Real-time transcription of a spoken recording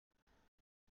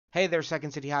Hey there,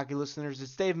 Second City Hockey listeners.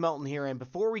 It's Dave Melton here, and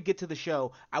before we get to the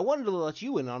show, I wanted to let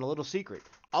you in on a little secret.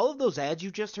 All of those ads you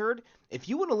just heard, if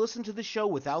you want to listen to the show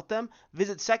without them,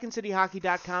 visit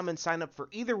secondcityhockey.com and sign up for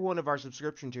either one of our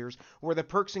subscription tiers, where the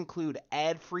perks include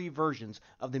ad-free versions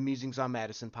of the Musings on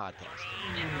Madison podcast.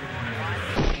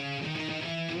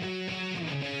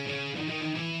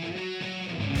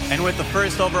 And with the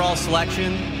first overall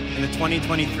selection in the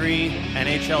 2023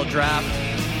 NHL Draft,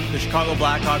 the Chicago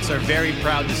Blackhawks are very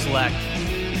proud to select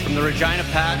from the Regina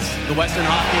Pats, the Western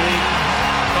Hockey League,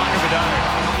 Connor Bedard.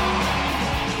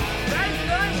 That's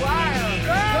good, wild.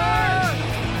 Good.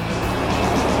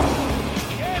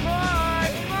 Hey,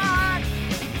 boy, come on.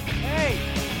 Hey,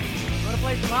 you want to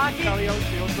play some hockey?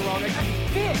 Chelios, the wrong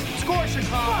fit. Score,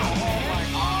 Chicago. Oh, my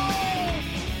God.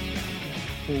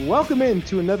 Welcome in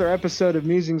to another episode of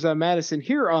Musings on Madison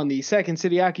here on the Second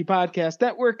City Hockey Podcast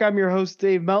Network. I'm your host,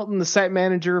 Dave Melton, the site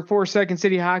manager for Second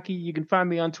City Hockey. You can find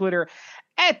me on Twitter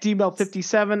at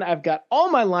DMelt57. I've got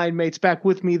all my line mates back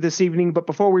with me this evening, but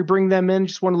before we bring them in,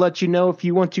 just want to let you know, if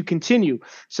you want to continue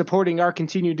supporting our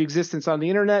continued existence on the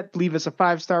internet, leave us a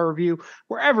 5-star review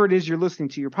wherever it is you're listening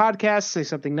to your podcast. Say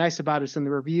something nice about us in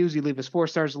the reviews. You leave us 4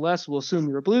 stars or less, we'll assume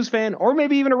you're a Blues fan or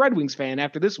maybe even a Red Wings fan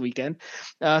after this weekend.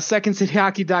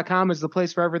 SecondCityHockey.com is the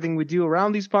place for everything we do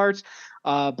around these parts.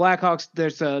 Blackhawks,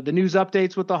 there's the news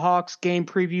updates with the Hawks, game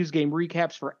previews, game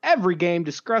recaps for every game,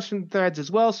 discussion threads as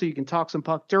well, so you can talk some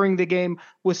puck during the game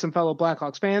with some fellow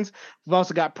Blackhawks fans. We've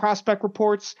also got prospect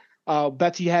reports.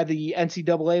 Betsy had the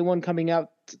NCAA one coming out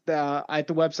at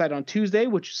the website on Tuesday,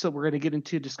 so we're going to get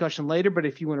into discussion later, but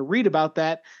if you want to read about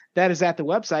that, that is at the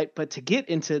website. But to get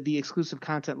into the exclusive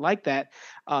content like that,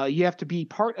 you have to be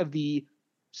part of the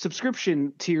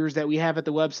subscription tiers that we have at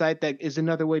the website. That is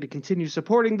another way to continue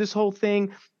supporting this whole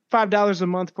thing. $5 a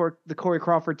month for the Corey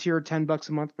Crawford tier, $10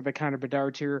 a month for the Connor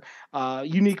Bedard tier.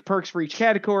 Unique perks for each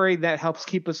category. That helps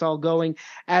keep us all going,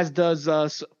 as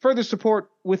does further support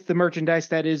with the merchandise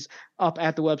that is up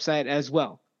at the website as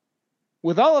well.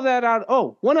 With all of that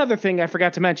out, one other thing I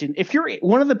forgot to mention. If you're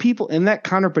one of the people in that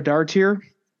Connor Bedard tier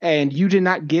and you did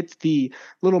not get the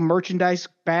little merchandise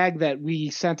bag that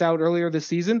we sent out earlier this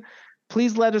season,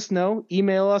 please let us know.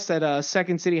 Email us at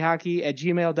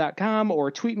secondcityhockey@gmail.com or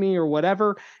tweet me or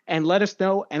whatever and let us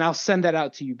know, and I'll send that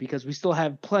out to you because we still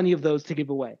have plenty of those to give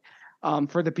away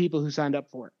for the people who signed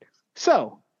up for it.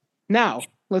 So now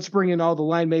let's bring in all the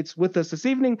line mates with us this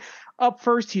evening. Up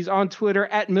first, he's on Twitter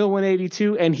at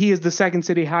Mill182, and he is the Second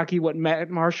City Hockey what Matt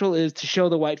Marshall is to show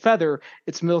the white feather.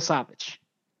 It's Mil Savage.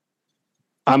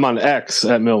 I'm on X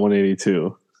at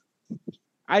Mill182.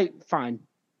 Fine.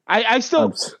 I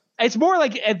still... It's more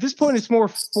like, at this point, it's more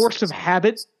force of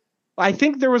habit. I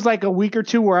think there was like a week or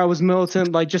two where I was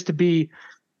militant, like just because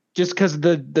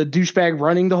the douchebag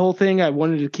running the whole thing, I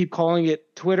wanted to keep calling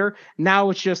it Twitter.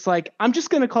 Now it's just like, I'm just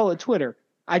going to call it Twitter.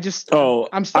 I'm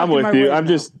stuck I'm with in my you.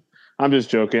 ways I'm just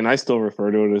joking. I still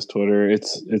refer to it as Twitter.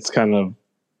 It's kind of,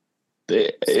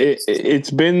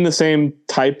 it's been the same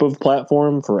type of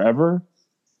platform forever.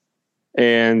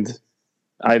 And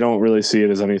I don't really see it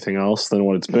as anything else than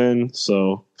what it's been,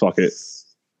 so fuck it.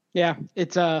 Yeah,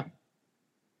 it's I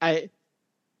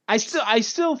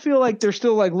still feel like there's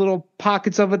still like little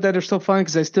pockets of it that are still fun,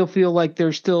 because I still feel like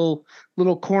there's still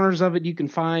little corners of it you can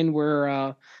find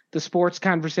where the sports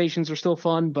conversations are still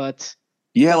fun, but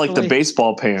yeah, like the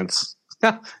baseball pants.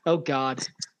 Oh God,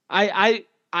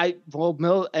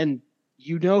 Mill, and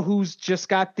you know who's just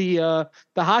got the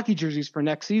hockey jerseys for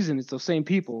next season? It's those same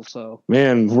people. So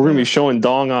man, we're gonna be showing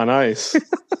Dong on Ice.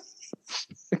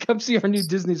 Come see our new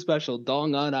Disney special,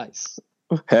 Dong on Ice.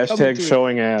 Hashtag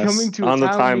showing ass on the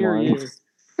timeline.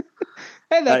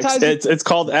 Hey, it's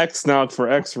called X now for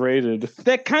X rated.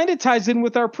 That kind of ties in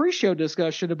with our pre-show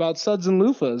discussion about suds and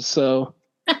loofahs. So.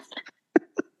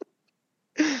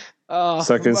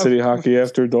 Second City Hockey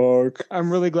After Dark.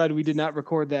 I'm really glad we did not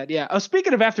record that. Yeah.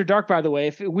 Speaking of After Dark, by the way,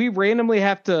 if we randomly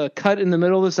have to cut in the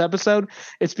middle of this episode,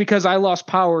 it's because I lost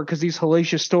power because these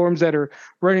hellacious storms that are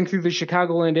running through the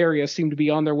Chicagoland area seem to be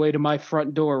on their way to my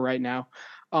front door right now.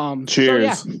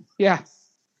 Cheers. So yeah.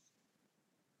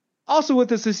 Also with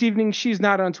us this evening, she's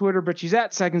not on Twitter, but she's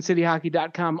at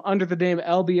secondcityhockey.com under the name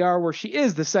LBR, where she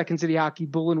is the Second City Hockey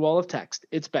Bull and Wall of Text.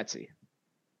 It's Betsy.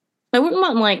 I wouldn't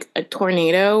want like a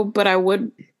tornado, but I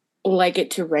would like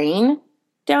it to rain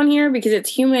down here because it's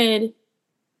humid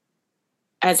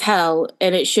as hell,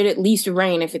 and it should at least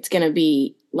rain if it's going to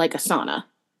be like a sauna.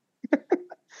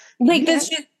 Like this,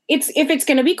 if it's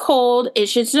going to be cold, it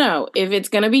should snow. If it's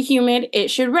going to be humid, it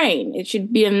should rain. It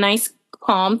should be a nice,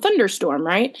 calm thunderstorm,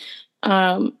 right?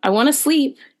 I want to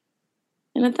sleep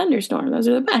in a thunderstorm. Those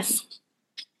are the best.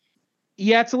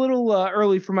 Yeah, it's a little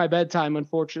early for my bedtime,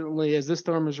 unfortunately, as this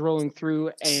storm is rolling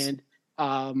through, and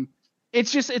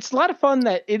it's a lot of fun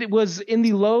that it was in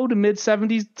the low to mid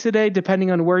 70s today, depending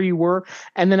on where you were,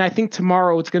 and then I think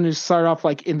tomorrow it's going to start off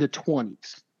like in the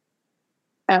 20s.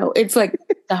 Oh, it's like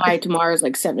the high tomorrow is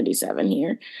like 77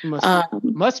 here.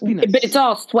 Must be nice. But it's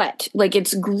all sweat. Like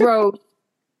it's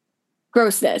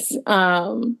grossness.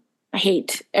 I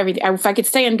hate everything. If I could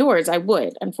stay indoors, I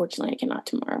would. Unfortunately, I cannot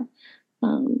tomorrow.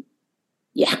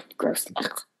 Yeah, gross.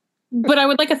 But I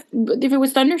would like if it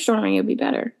was thunderstorming, it would be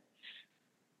better.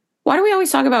 Why do we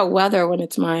always talk about weather when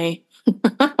it's my?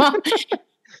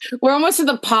 We're almost to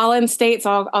the pollen state,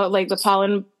 so I'll like the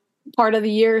pollen part of the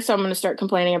year, so I'm going to start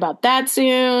complaining about that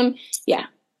soon. Yeah.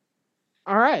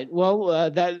 All right.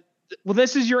 Well,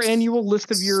 this is your annual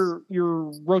list of your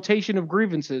rotation of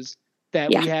grievances that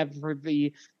we have for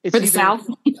the South.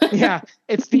 Yeah,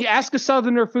 it's the Ask a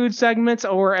Southerner Food segments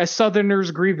or a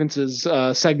Southerner's Grievances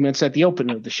segments at the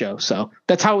opening of the show. So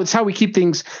that's how we keep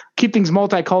things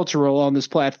multicultural on this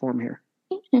platform here.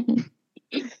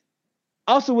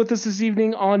 Also with us this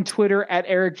evening on Twitter at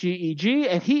EricGEG,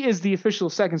 and he is the official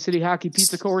Second City Hockey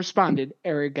Pizza correspondent,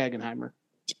 Eric Gegenheimer.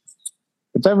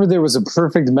 If ever there was a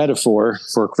perfect metaphor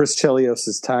for Chris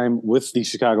Chelios' time with the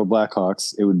Chicago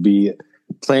Blackhawks, it would be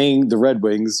playing the Red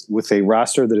Wings with a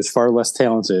roster that is far less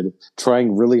talented,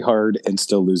 trying really hard and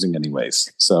still losing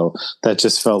anyways. So that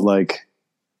just felt like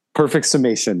perfect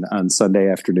summation on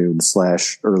Sunday afternoon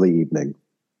 / early evening.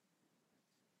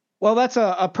 Well, that's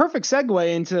a perfect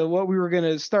segue into what we were going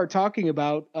to start talking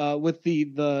about with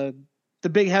the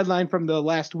big headline from the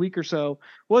last week or so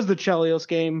was the Chelios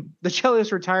game, the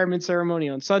Chelios retirement ceremony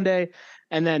on Sunday,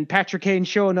 and then Patrick Kane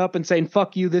showing up and saying,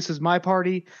 "Fuck you, this is my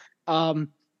party."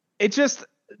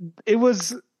 It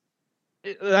was,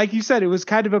 like you said, it was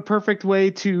kind of a perfect way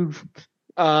to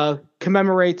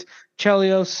commemorate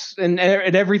Chelios and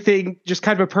everything, just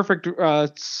kind of a perfect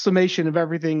summation of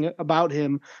everything about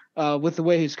him with the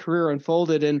way his career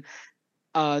unfolded. And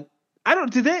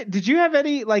did you have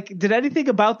any, did anything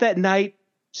about that night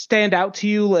stand out to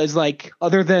you as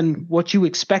other than what you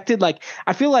expected?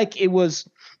 I feel like it was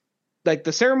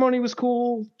the ceremony was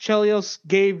cool. Chelios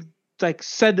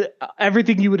said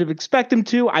everything you would have expected him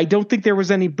to. I don't think there was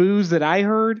any boos that I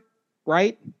heard,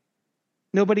 right?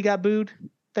 Nobody got booed,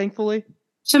 thankfully.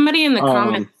 Somebody in the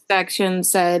comment section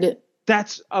said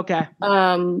that's okay.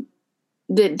 That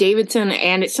Davidson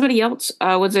and somebody else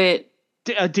was it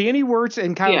Danny Wirtz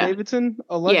and Kyle Davidson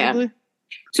allegedly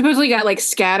supposedly got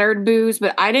scattered boos,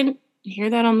 but I didn't hear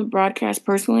that on the broadcast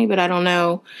personally. But I don't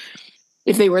know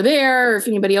if they were there or if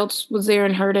anybody else was there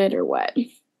and heard it or what.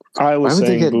 I was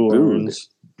saying boo.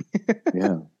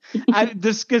 Yeah.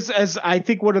 As I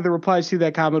think one of the replies to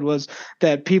that comment was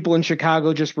that people in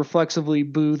Chicago just reflexively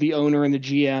boo the owner and the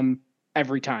GM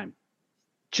every time,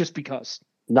 just because.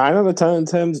 9 out of 10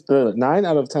 times,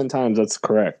 that's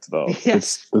correct though.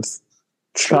 Yes. It's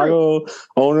Chicago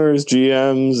owners,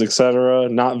 GMs, etc.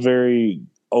 Not very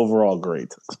overall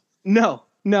great. No,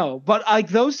 but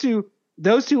those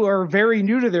two are very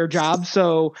new to their job,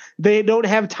 so they don't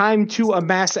have time to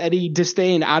amass any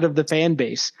disdain out of the fan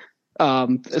base.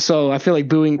 So I feel like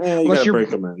booing, unless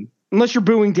you're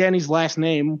booing Danny's last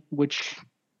name, which,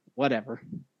 whatever.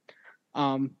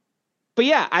 But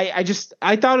yeah, I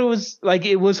thought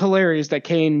it was hilarious that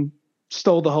Kane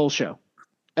stole the whole show.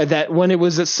 That when it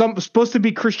was supposed to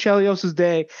be Chris Chelios'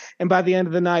 day, and by the end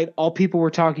of the night, all people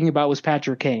were talking about was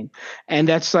Patrick Kane, and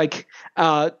that's I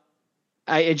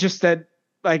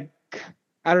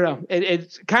don't know.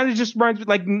 It kind of just reminds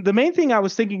me, the main thing I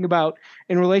was thinking about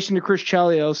in relation to Chris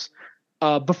Chelios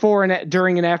before and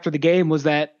during and after the game was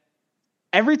that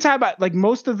every time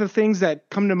most of the things that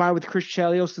come to mind with Chris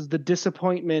Chelios is the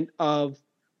disappointment of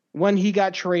when he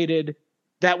got traded.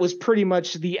 That was pretty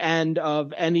much the end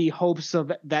of any hopes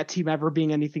of that team ever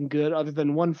being anything good other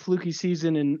than one fluky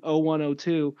season in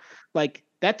 01-02.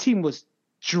 That team was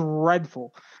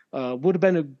dreadful. Would have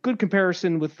been a good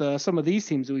comparison with some of these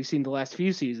teams that we've seen the last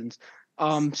few seasons.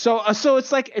 So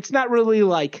it's it's not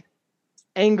really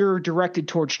anger directed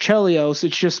towards Chelios.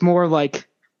 It's just more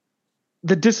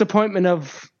the disappointment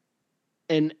of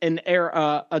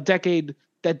a decade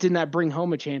that did not bring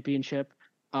home a championship.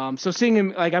 So seeing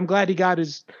him, I'm glad he got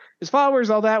his flowers,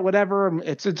 all that, whatever.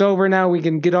 It's over now. We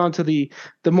can get on to the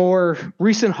more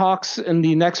recent Hawks in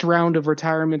the next round of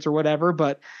retirements or whatever.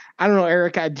 But I don't know,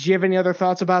 Eric, did you have any other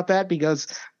thoughts about that? Because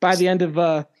by the end of,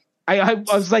 I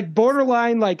was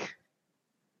borderline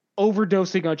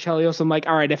overdosing on Chelios. I'm all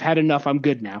right, I've had enough. I'm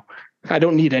good now. I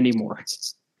don't need any more.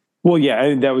 Well,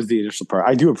 yeah, that was the initial part.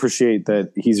 I do appreciate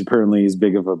that he's apparently as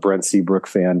big of a Brent Seabrook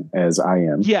fan as I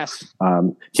am. Yes.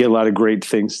 He had a lot of great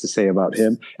things to say about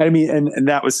him. And I mean, and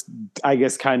that was, I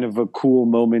guess, kind of a cool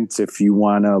moment if you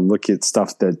want to look at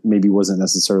stuff that maybe wasn't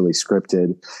necessarily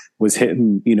scripted, was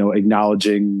him,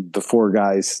 acknowledging the four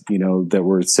guys, that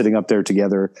were sitting up there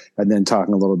together and then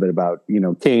talking a little bit about,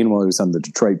 Kane while he was on the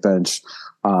Detroit bench.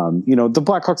 The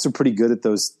Blackhawks are pretty good at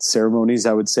those ceremonies,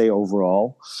 I would say,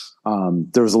 overall.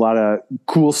 There was a lot of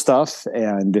cool stuff,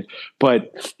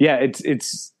 but yeah,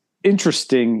 it's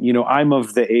interesting. I'm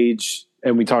of the age,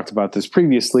 and we talked about this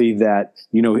previously, that,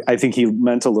 I think he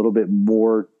meant a little bit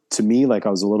more to me. Like I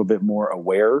was a little bit more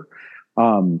aware,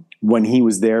 when he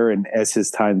was there and as his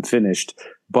time finished,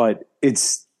 but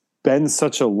it's been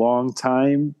such a long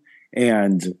time.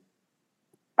 And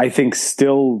I think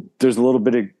still there's a little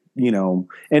bit of, and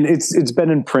it's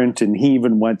been in print, and he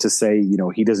even went to say,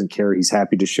 he doesn't care. He's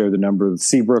happy to share the number with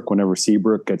Seabrook whenever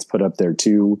Seabrook gets put up there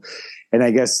too. And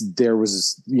I guess there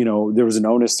was an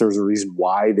onus, there was a reason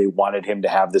why they wanted him to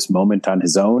have this moment on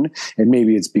his own. And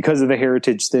maybe it's because of the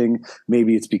heritage thing.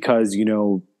 Maybe it's because,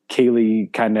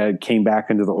 Kaylee kind of came back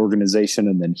into the organization,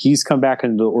 and then he's come back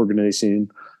into the organization.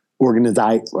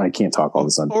 I can't talk all of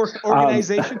a sudden.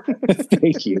 Organization.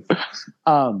 Thank you.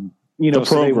 So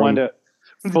they wanted to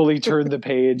fully turn the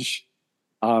page,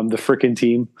 the frickin'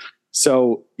 team.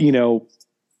 So, but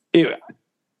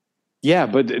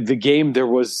the game,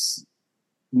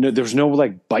 there's no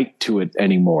like bite to it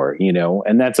anymore,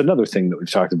 and that's another thing that we've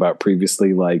talked about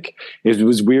previously. Like, it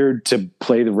was weird to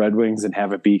play the Red Wings and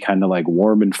have it be kind of like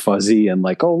warm and fuzzy and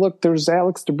like, oh, look, there's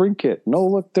Alex DeBrincat. No,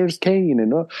 look, there's Kane.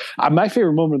 And my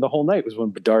favorite moment of the whole night was when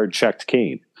Bedard checked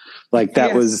Kane. Like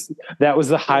that was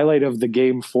the highlight of the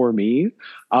game for me.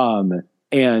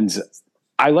 And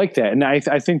I like that. And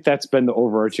I think that's been the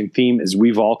overarching theme, is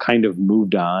we've all kind of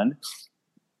moved on.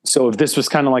 So if this was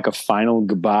kind of like a final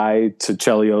goodbye to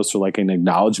Chelios, or like an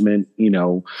acknowledgement,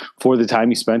 for the time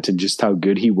he spent and just how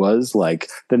good he was, like,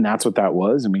 then that's what that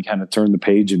was. And we kind of turn the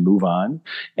page and move on.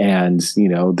 And,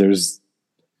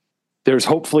 there's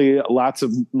hopefully lots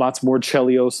more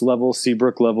Chelios level,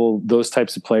 Seabrook level, those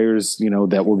types of players,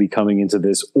 that will be coming into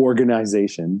this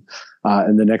organization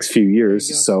in the next few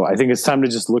years. So I think it's time to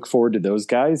just look forward to those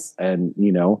guys. And,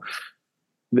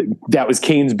 that was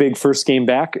Kane's big first game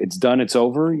back. It's done. It's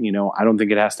over. I don't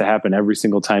think it has to happen every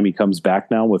single time he comes back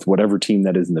now with whatever team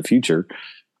that is in the future.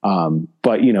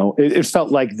 But it felt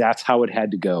like that's how it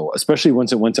had to go, especially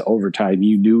once it went to overtime.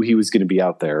 You knew he was going to be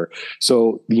out there.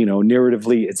 So,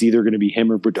 narratively, it's either going to be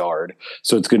him or Bedard.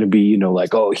 So it's going to be,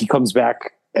 like, oh, he comes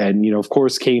back. And, of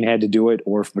course, Kane had to do it.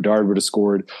 Or if Bedard would have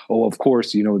scored, oh, of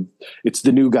course, it's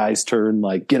the new guy's turn.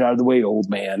 Like, get out of the way, old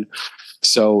man.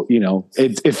 So,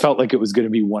 it felt like it was going to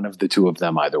be one of the two of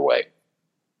them either way.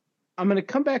 I'm going to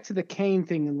come back to the Kane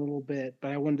thing in a little bit,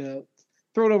 but I wanted to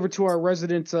throw it over to our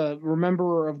resident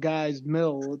rememberer of guys,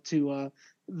 Mill, to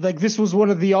this was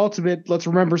one of the ultimate let's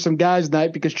remember some guys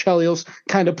night, because Chelios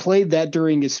kind of played that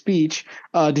during his speech.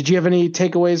 Did you have any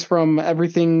takeaways from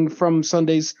everything from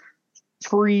Sunday's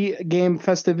pre-game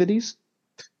festivities?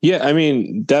 Yeah, I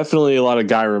mean, definitely a lot of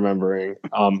guy remembering.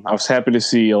 I was happy to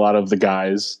see a lot of the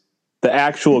guys, the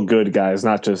actual good guys,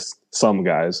 not just some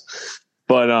guys.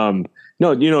 But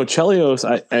no,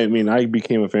 Chelios, I mean, I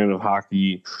became a fan of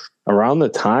hockey around the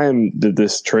time that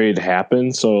this trade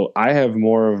happened. So I have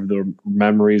more of the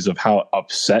memories of how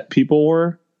upset people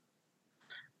were.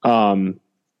 And,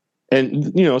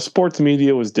 sports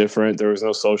media was different. There was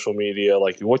no social media.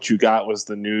 Like, what you got was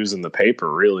the news and the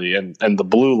paper, really. And the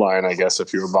blue line, I guess,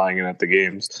 if you were buying it at the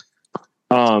games.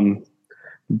 But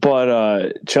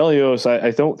Chelios,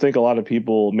 I don't think a lot of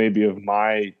people maybe of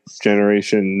my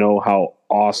generation know how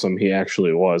awesome he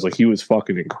actually was. Like, he was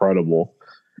fucking incredible.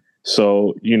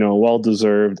 So, well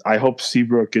deserved. I hope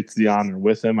Seabrook gets the honor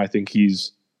with him. I think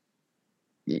he's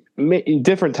a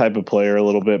different type of player a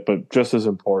little bit, but just as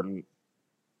important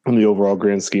in the overall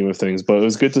grand scheme of things. But it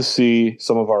was good to see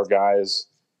some of our guys.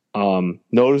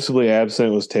 Noticeably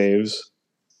absent was Taves,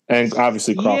 and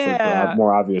obviously Crawford for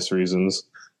more obvious reasons.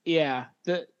 Yeah,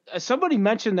 somebody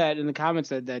mentioned that in the comments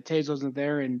that Taves wasn't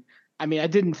there, and I mean, I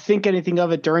didn't think anything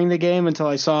of it during the game until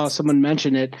I saw someone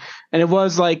mention it, and it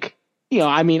was like,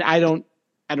 I mean, I don't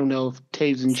know if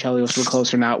Taves and Chelios were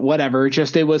close or not. Whatever,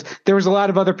 there was a lot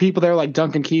of other people there, like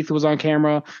Duncan Keith, who was on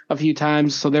camera a few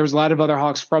times, so there was a lot of other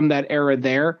Hawks from that era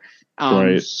there.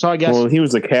 Right. So I guess, well, he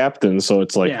was the captain, so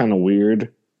it's like kind of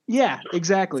weird. Yeah,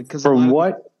 exactly. Because from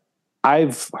what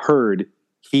I've heard,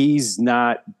 he's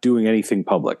not doing anything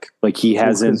public. Like, he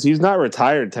hasn't. He's not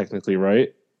retired technically,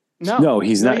 right? No,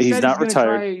 he's not. He's not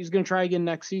retired. He's going to try again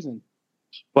next season.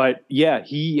 But yeah,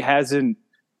 he hasn't.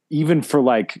 even for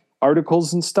like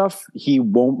articles and stuff, he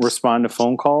won't respond to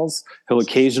phone calls. He'll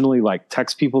occasionally like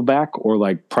text people back, or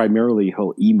like primarily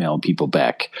he'll email people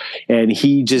back. And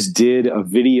he just did a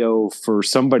video for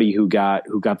somebody who got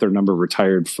their number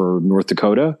retired for North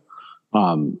Dakota,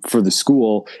 for the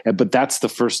school. But that's the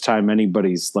first time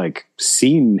anybody's like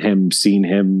seen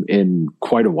him in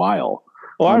quite a while.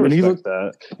 Well, I respect he looked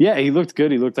that. Yeah, he looked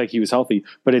good. He looked like he was healthy.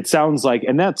 But it sounds like,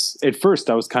 and that's, at first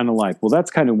I was kind of like, well,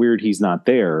 that's kind of weird he's not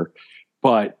there.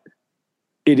 But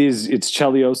it's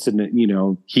Chelios,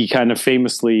 and he kind of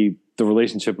famously, the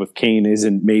relationship with Kane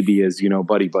isn't maybe as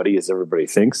buddy as everybody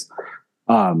thinks.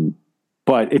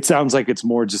 But it sounds like it's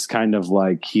more just kind of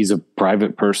like he's a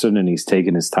private person and he's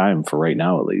taking his time for right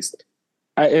now, at least.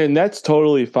 And that's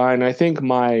totally fine. I think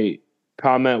my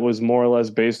comment was more or less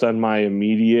based on my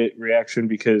immediate reaction,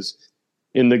 because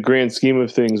in the grand scheme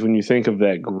of things, when you think of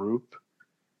that group,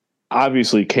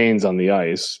 obviously Kane's on the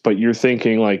ice, but you're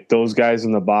thinking like those guys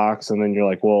in the box, and then you're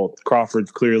like, well,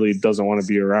 Crawford clearly doesn't want to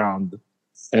be around,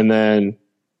 and then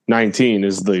 19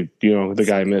 is the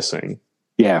guy missing.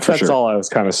 Yeah, for that's sure. all I was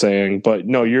kind of saying. But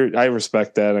no, I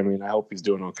respect that. I mean, I hope he's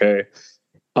doing okay.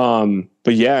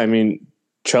 But yeah, I mean,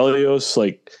 Chelios,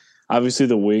 like obviously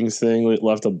the wings thing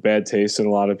left a bad taste in a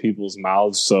lot of people's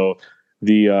mouths. So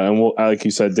and we'll, like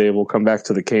you said, Dave, we'll come back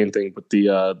to the Kane thing, but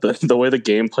the way the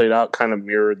game played out kind of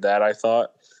mirrored that, I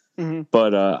thought. Mm-hmm.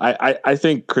 But I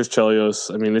think Chris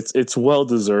Chelios, I mean, it's well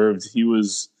deserved. He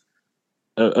was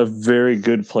a very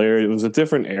good player. It was a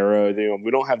different era.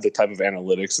 We don't have the type of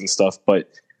analytics and stuff, but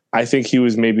I think he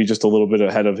was maybe just a little bit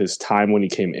ahead of his time when he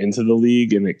came into the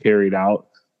league, and it carried out.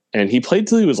 And he played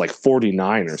till he was like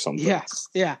 49 or something. Yes,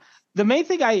 yeah. The main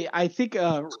thing I think,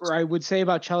 or I would say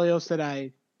about Chelios that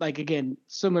I like, again,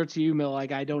 similar to you, Mill,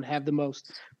 like I don't have the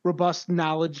most robust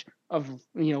knowledge of,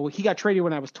 he got traded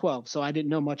when I was 12, so I didn't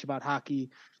know much about hockey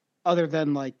other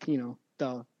than like,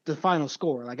 the final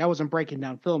score. Like I wasn't breaking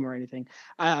down film or anything.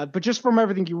 But just from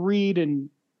everything you read and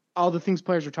all the things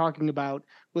players are talking about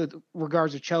with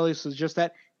regards to Chelios is just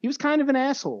that he was kind of an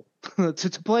asshole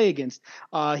to play against.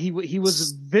 He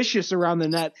was vicious around the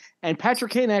net. And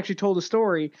Patrick Kane actually told a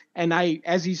story. And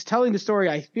as he's telling the story,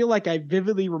 I feel like I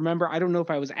vividly remember, I don't know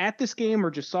if I was at this game or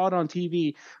just saw it on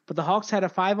TV, but the Hawks had a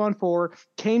 5-on-4.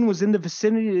 Kane was in the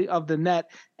vicinity of the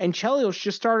net, and Chelios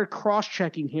just started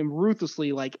cross-checking him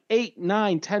ruthlessly, like 8,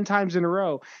 9, 10 times in a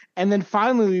row. And then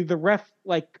finally the ref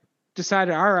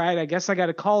decided, all right, I guess I got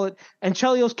to call it. And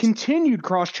Chelios continued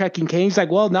cross-checking Kane. He's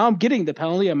like, well, now I'm getting the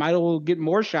penalty. I might as well get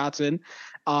more shots in.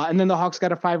 And then the Hawks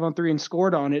got a 5-on-3 and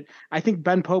scored on it. I think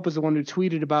Ben Pope is the one who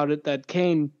tweeted about it, that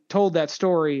Kane told that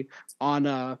story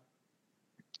on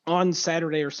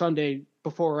Saturday or Sunday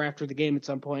before or after the game at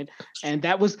some point. And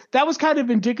that was kind of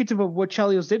indicative of what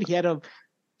Chelios did.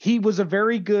 He was a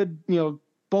very good,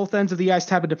 both ends of the ice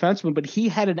type of defenseman, but he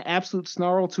had an absolute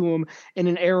snarl to him in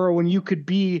an era when you could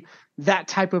be that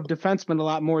type of defenseman a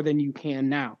lot more than you can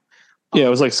now. Yeah, it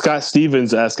was like Scott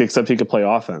Stevens-esque, except he could play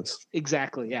offense.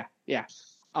 Exactly. Yeah.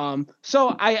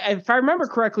 So if I remember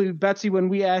correctly, Betsy, when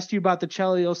we asked you about the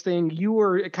Chelios thing, you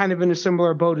were kind of in a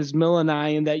similar boat as Mill and I,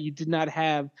 in that you did not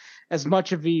have as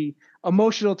much of the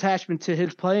emotional attachment to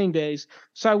his playing days.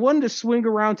 So I wanted to swing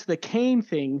around to the Kane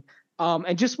thing.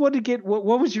 And just wanted to get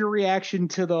what was your reaction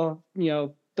to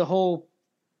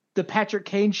the Patrick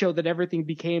Kane show that everything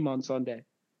became on Sunday?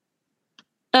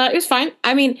 It was fine.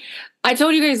 I mean, I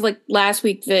told you guys like last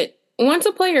week that once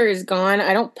a player is gone,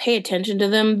 I don't pay attention to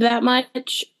them that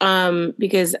much.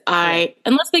 Because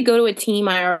unless they go to a team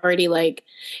I already like,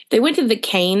 if they went to the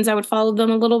Canes, I would follow them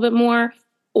a little bit more,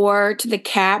 or to the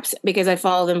Caps because I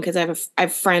follow them because I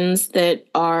have friends that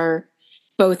are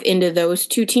both into those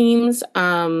two teams.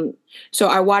 So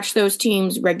I watch those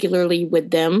teams regularly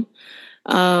with them.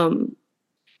 But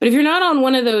if you're not on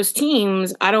one of those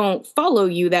teams, I don't follow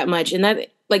you that much. And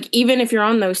that, like, even if you're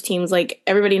on those teams, like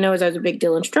everybody knows I was a big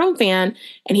Dylan Strome fan,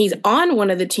 and he's on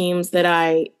one of the teams that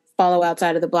I follow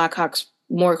outside of the Blackhawks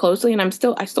more closely. And I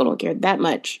still don't care that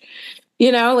much,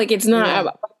 like it's not,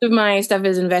 most of my stuff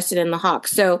is invested in the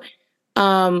Hawks. So,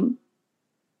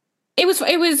 it was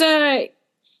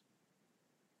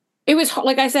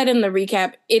like I said in the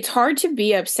recap, it's hard to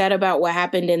be upset about what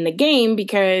happened in the game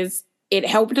because it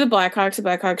helped the Blackhawks. The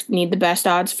Blackhawks need the best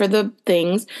odds for the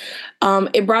things.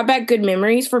 It brought back good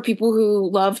memories for people who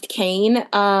loved Kane.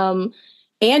 And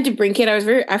to DeBrincat, I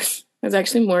was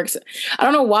actually more excited. I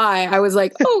don't know why. I was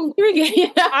like, oh, here we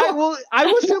go. I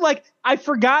was like, I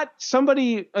forgot someone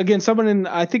in,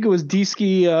 I think it was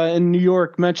D-Ski in New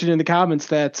York mentioned in the comments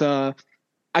that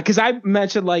because I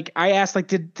mentioned, like, I asked, like,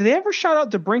 did they ever shout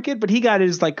out to Brinkett? But he got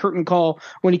his, like, curtain call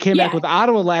when he came back with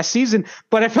Ottawa last season.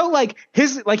 But I felt like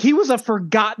he was a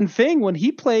forgotten thing when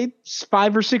he played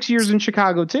 5 or 6 years in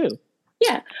Chicago too.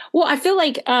 Yeah. Well, I feel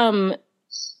like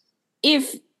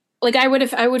if, like, I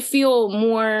would feel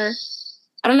more,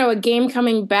 I don't know, a game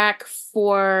coming back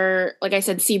for, like I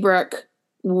said, Seabrook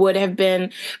would have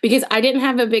been, because I didn't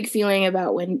have a big feeling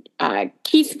about when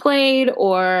Keith played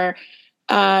or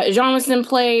Jonathan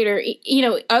played, or, you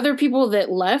know, other people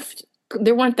that left.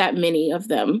 There weren't that many of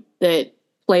them that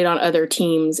played on other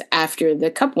teams after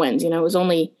the Cup wins. You know, it's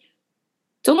only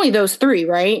those three,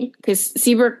 right? Because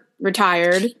Seabrook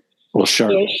retired. Well,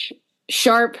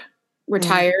 Sharp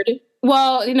retired. Mm-hmm.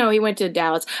 Well, you know, he went to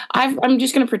Dallas. I'm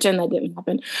just going to pretend that didn't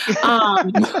happen. I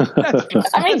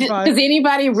mean, does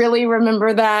anybody really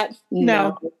remember that?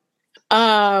 No.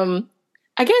 I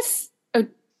guess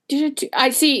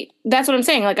I see. That's what I'm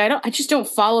saying. Like, I just don't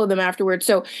follow them afterwards.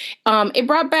 So, it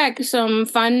brought back some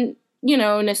fun, you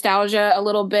know, nostalgia a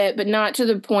little bit, but not to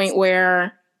the point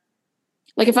where,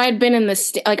 like, if I had been in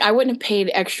the like, I wouldn't have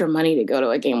paid extra money to go to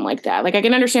a game like that. Like, I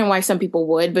can understand why some people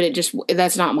would, but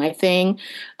that's not my thing.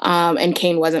 And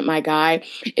Kane wasn't my guy.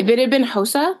 If it had been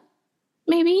Hossa,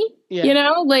 maybe, you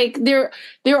know, like, there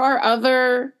are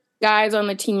other guys on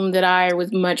the team that I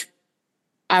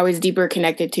was deeper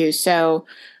connected to. So,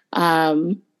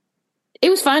 it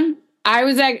was fun. I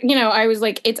was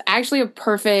like, it's actually a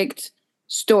perfect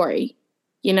story,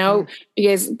 you know,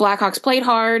 because Blackhawks played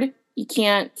hard. You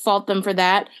can't fault them for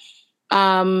that.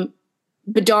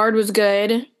 Bedard was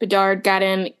good. Bedard got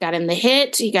in the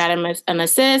hit. He got him an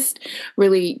assist.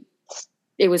 Really,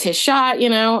 it was his shot, you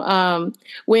know.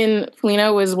 When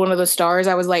Foligno was one of the stars,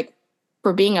 I was like,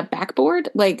 for being a backboard,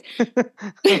 like,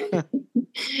 you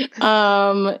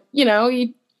know,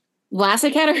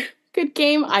 Vlasic had a good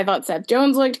game. I thought Seth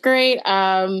Jones looked great.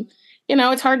 You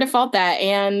know, it's hard to fault that,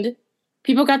 and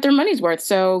people got their money's worth.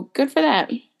 So good for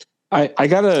that. I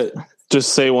gotta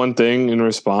just say one thing in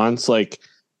response, like,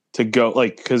 to go,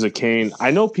 like, because of Kane.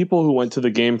 I know people who went to the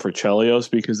game for Chelios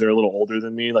because they're a little older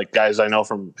than me, like guys I know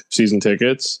from season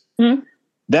tickets. Mm-hmm.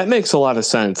 That makes a lot of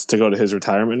sense to go to his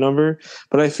retirement number.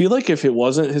 But I feel like if it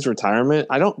wasn't his retirement,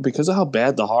 because of how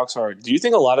bad the Hawks are, do you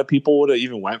think a lot of people would have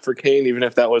even went for Kane, even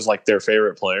if that was like their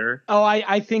favorite player? Oh,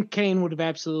 I think Kane would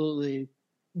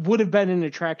have been an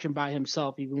attraction by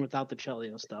himself, even without the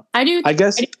Chelios stuff. I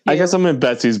guess I'm in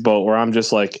Betsy's boat where I'm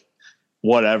just like,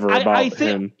 whatever about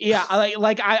him. Yeah,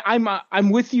 I'm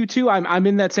with you too. I'm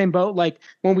in that same boat. Like,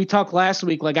 when we talked last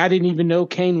week, like, I didn't even know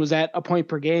Kane was at a point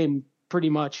per game pretty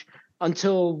much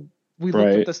until we looked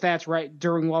at the stats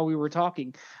while we were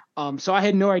talking. So I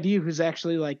had no idea who's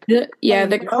actually like. The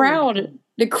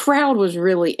crowd was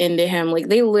really into him. Like,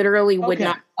 they literally would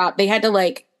not stop. They had to,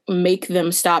 like, make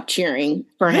them stop cheering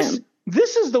for him.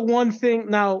 This is the one thing.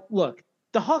 Now, look,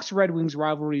 the Hawks-Red Wings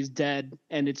rivalry is dead,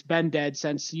 and it's been dead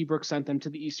since Seabrook sent them to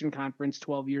the Eastern Conference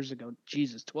 12 years ago.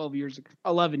 Jesus, 12 years ago,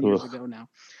 11 years ago now.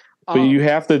 But you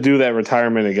have to do that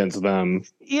retirement against them.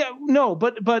 Yeah, no,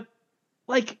 but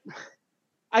like,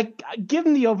 I give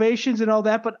him the ovations and all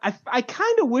that, but I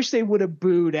kind of wish they would have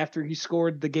booed after he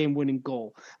scored the game-winning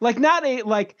goal. Like, not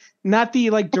the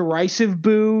like derisive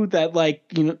boo that, like,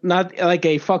 you know, not like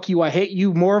a fuck you, I hate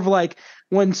you, more of like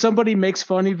when somebody makes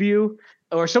fun of you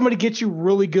or somebody gets you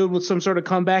really good with some sort of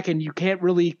comeback and you can't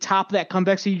really top that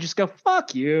comeback, so you just go,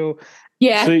 fuck you.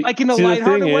 Yeah. Like, in a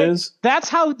lighthearted way. That's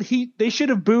how they should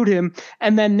have booed him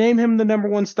and then name him the number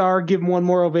one star, give him one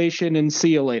more ovation, and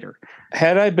see you later.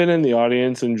 Had I been in the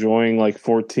audience enjoying like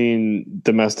 14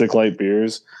 domestic light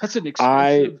beers, that's an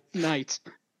expensive night.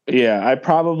 Yeah, I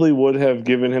probably would have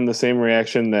given him the same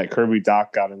reaction that Kirby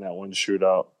Doc got in that one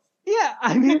shootout. Yeah,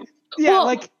 I mean, yeah, well,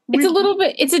 like, it's a little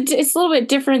bit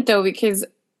different though, because,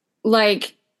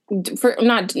 like, for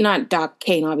not Doc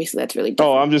Kane, obviously that's really different.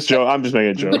 Oh, I'm just making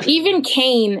a joke. But even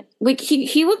Kane, like,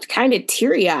 he looked kind of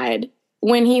teary-eyed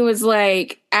when he was,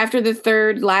 like, after the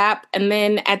third lap, and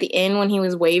then at the end when he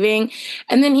was waving.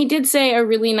 And then he did say a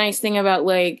really nice thing about,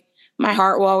 like, my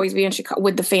heart will always be in Chicago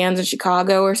with the fans in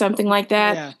Chicago or something like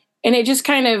that. Yeah. And it just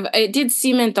kind of, it did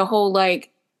cement the whole,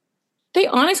 like, they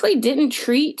honestly didn't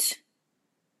treat,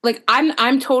 like,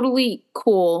 I'm totally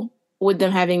cool with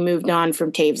them having moved on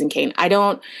from Taves and Kane. I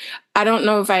don't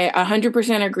know if I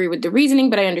 100% agree with the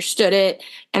reasoning, but I understood it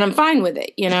and I'm fine with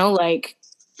it. You know, like,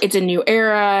 it's a new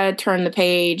era, turn the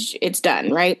page, it's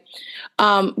done, right?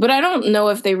 But I don't know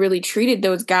if they really treated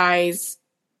those guys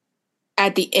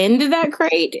at the end of that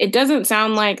great. It doesn't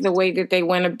sound like the way that they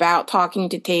went about talking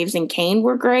to Taves and Kane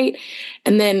were great.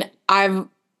 And then I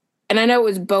know it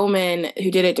was Bowman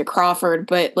who did it to Crawford,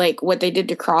 but, like, what they did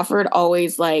to Crawford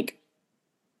always, like,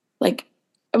 like,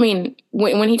 I mean,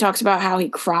 when he talks about how he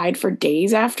cried for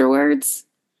days afterwards,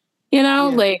 you know,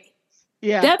 like,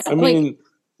 that's I mean, like,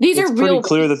 these it's are pretty real.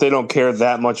 clear that they don't care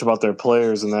that much about their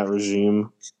players in that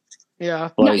regime. Yeah.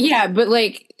 No, yeah, but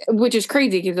like, which is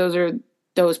crazy because those are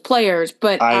those players.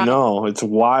 But I know, it's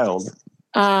wild.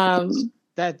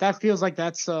 That feels like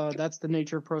that's the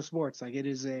nature of pro sports. Like, it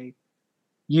is a.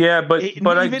 Yeah, but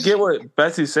I even- get what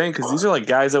Betsy's saying, because these are like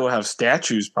guys that would have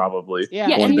statues probably. Yeah,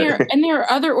 one and day. there are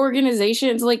other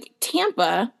organizations, like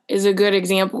Tampa is a good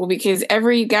example, because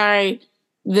every guy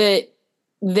that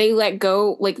they let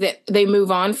go, like that they move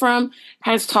on from,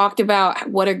 has talked about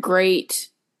what a great,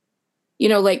 you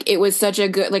know, like it was such a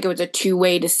good, like it was a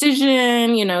two-way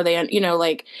decision, you know, they, you know,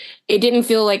 like it didn't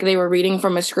feel like they were reading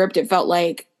from a script. It felt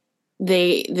like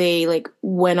they like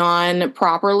went on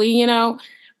properly, you know.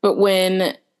 But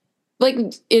when, like,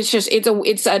 it's just,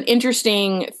 it's an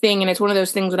interesting thing, and it's one of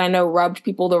those things that I know rubbed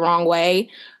people the wrong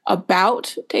way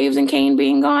about Taves and Kane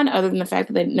being gone, other than the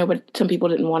fact that some people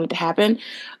didn't want it to happen.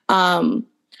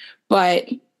 But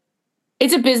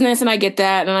it's a business, and I get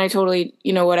that, and I totally,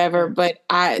 you know, whatever. But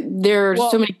there are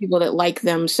so many people that like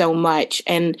them so much,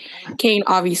 and Kane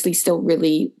obviously still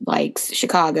really likes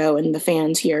Chicago and the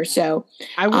fans here. So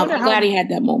I'm glad he had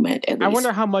that moment. At least. I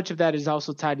wonder how much of that is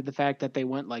also tied to the fact that they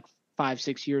went like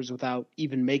 5-6 years without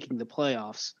even making the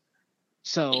playoffs.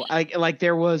 So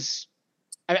there was.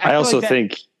 I also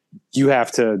think you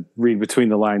have to read between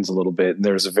the lines a little bit. And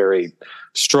there's a very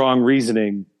strong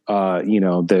reasoning,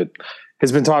 that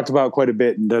has been talked about quite a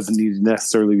bit and doesn't need to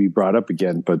necessarily be brought up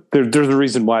again. But there's a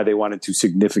reason why they wanted to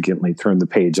significantly turn the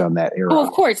page on that era. Oh,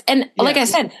 of course. And like I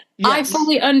said, I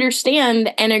fully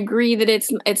understand and agree that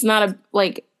it's not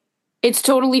it's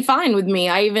totally fine with me.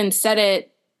 I even said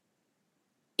it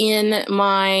in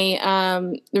my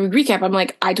the recap. I'm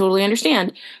like, I totally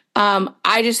understand.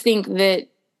 I just think that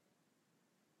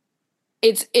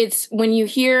it's when you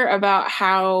hear about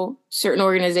how certain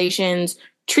organizations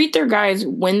treat their guys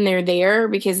when they're there,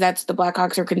 because that's the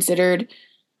Blackhawks are considered,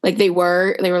 like they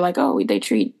were like, oh, they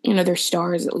treat, you know, their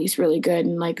stars at least really good,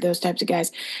 and like those types of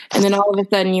guys. And then all of a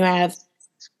sudden you have,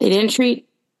 they treated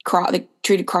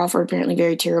Crawford apparently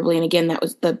very terribly. And again, that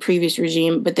was the previous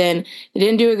regime, but then they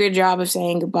didn't do a good job of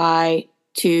saying goodbye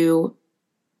to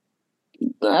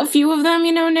a few of them,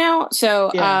 you know, now.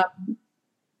 So, I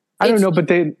don't know, but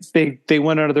they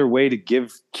went out of their way to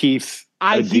give Keith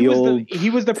a deal.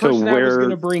 He was the person I was going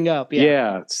to bring up.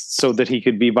 Yeah, so that he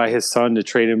could be by his son to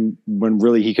trade him when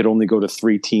really he could only go to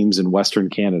 3 teams in Western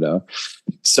Canada.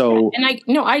 So, and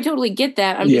I totally get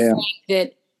that. I'm just saying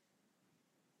that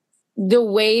the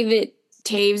way that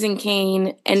Taves and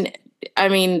Kane, and I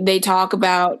mean, they talk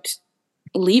about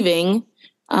leaving,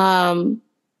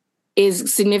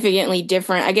 is significantly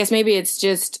different. I guess maybe it's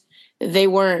just they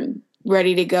weren't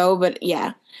ready to go, but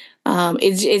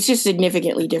it's just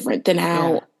significantly different than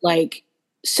how like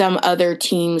some other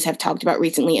teams have talked about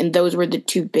recently, and those were the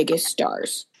 2 biggest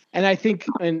stars. And I think,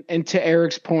 and to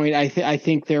Eric's point, I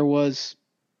think there was.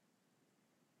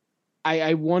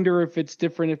 I wonder if it's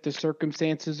different if the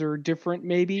circumstances are different.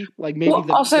 Maybe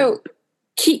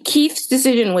Keith's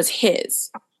decision was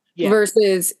his,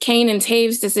 versus Kane and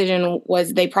Taves' decision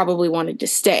was they probably wanted to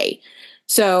stay.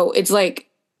 So it's like.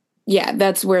 Yeah,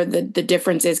 that's where the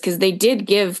difference is, because they did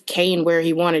give Kane where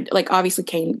he wanted. Like, obviously,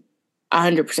 Kane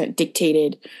 100%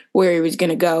 dictated where he was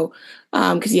going to go,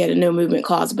 because he had a no movement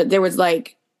clause. But there was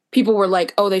like, people were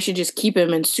like, oh, they should just keep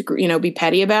him and, you know, be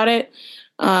petty about it.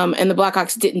 And the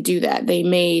Blackhawks didn't do that.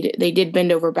 They did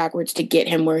bend over backwards to get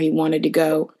him where he wanted to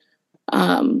go.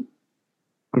 I'm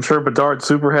sure Bedard's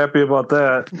super happy about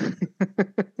that.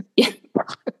 Yeah.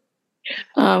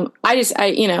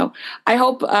 I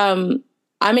hope.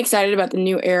 I'm excited about the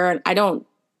new era. I don't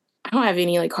have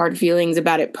any like hard feelings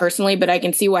about it personally, but I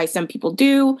can see why some people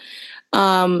do.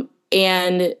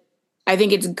 And I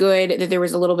think it's good that there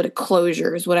was a little bit of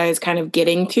closure is what I was kind of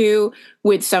getting to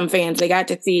with some fans. They got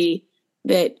to see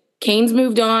that Kane's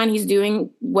moved on. He's doing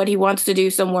what he wants to do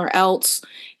somewhere else.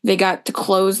 They got to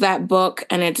close that book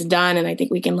and it's done. And I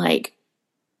think we can like,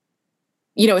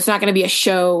 you know, it's not going to be a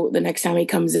show the next time he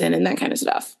comes in and that kind of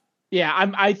stuff. Yeah.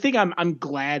 I think I'm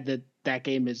glad that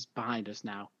game is behind us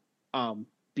now.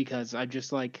 Because I'm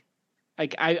just like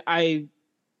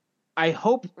I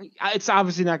hope it's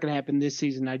obviously not going to happen this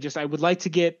season. I would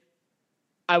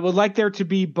like there to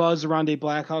be buzz around a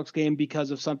Blackhawks game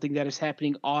because of something that is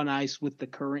happening on ice with the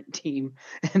current team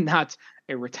and not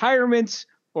a retirement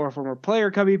or a former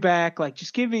player coming back. Like,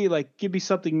 just give me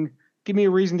something, give me a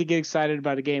reason to get excited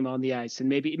about a game on the ice. And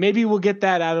maybe we'll get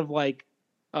that out of like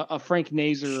a Frank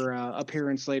Nazar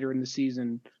appearance later in the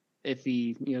season if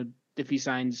he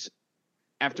signs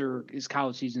after his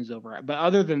college season's over. But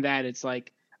other than that, it's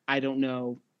like I don't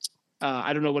know.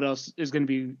 I don't know what else is going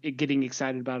to be getting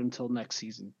excited about until next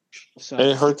season. So And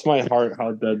it hurts my heart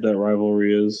how dead that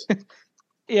rivalry is.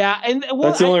 yeah, and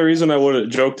that's the only reason I would have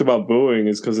joked about booing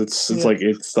is because it's like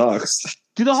it sucks.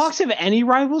 Do the Hawks have any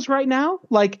rivals right now?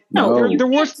 Like no, they're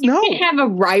worse. No, you can't have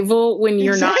a rival when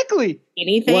you're not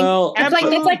anything. Well,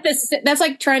 that's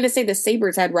like trying to say the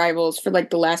Sabres had rivals for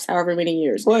like the last however many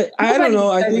years. But I don't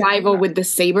know. I think rival with the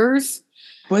Sabres.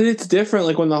 But it's different.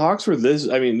 Like when the Hawks were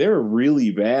they were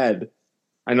really bad.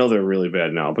 I know they're really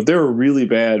bad now, but they were really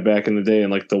bad back in the day.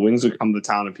 And like the Wings would come to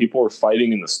town and people were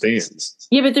fighting in the stands.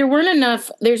 Yeah, but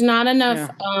there's not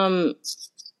enough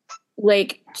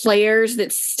like players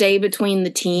that stay between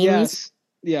the teams.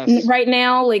 Yes. Right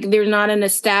now, like there's not an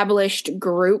established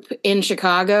group in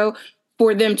Chicago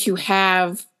for them to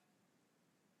have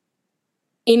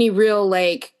any real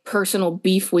like personal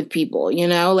beef with people,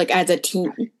 like as a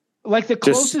team. Like the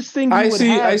closest thing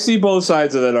I see both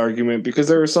sides of that argument because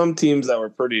there were some teams that were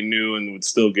pretty new and would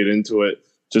still get into it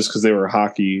just because they were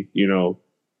hockey,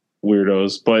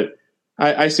 weirdos. But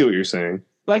I see what you're saying.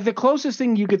 Like the closest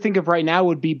thing you could think of right now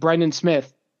would be Brendan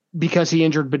Smith because he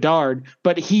injured Bedard,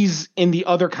 but he's in the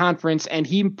other conference and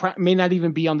he may not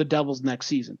even be on the Devils next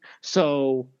season.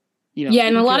 So, yeah,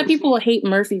 and a lot of people hate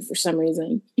Murphy for some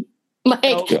reason.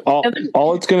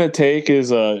 All it's going to take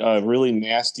is a really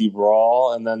nasty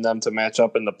brawl and then them to match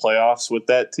up in the playoffs with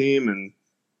that team and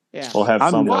we'll have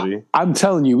somebody. I'm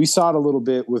telling you, we saw it a little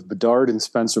bit with Bedard and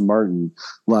Spencer Martin.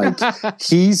 Like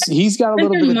he's got a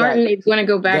little bit of Martin is going to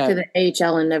go back to the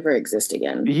AHL and never exist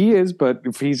again. He is, but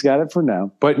if he's got it for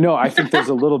now. But no, I think there's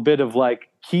a little bit of like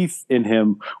Keith in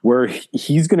him where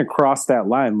he's going to cross that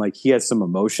line. Like he has some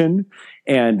emotion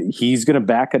and he's going to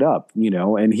back it up,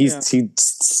 and he's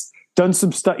done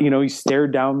some stuff, he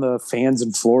stared down the fans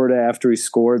in Florida after he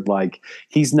scored. Like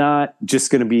he's not just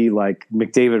going to be like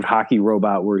McDavid hockey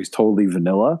robot where he's totally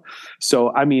vanilla.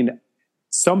 So, I mean,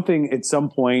 something at some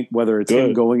point, whether it's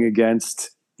him going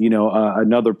against,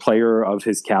 another player of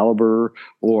his caliber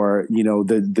or,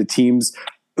 the teams,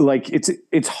 like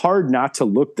it's hard not to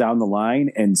look down the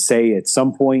line and say at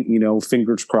some point,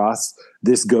 fingers crossed,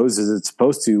 this goes as it's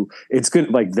supposed to. It's good.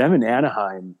 Like them and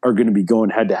Anaheim are going to be going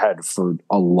head to head for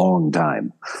a long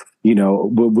time,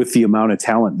 with the amount of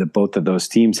talent that both of those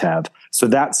teams have. So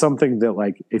that's something that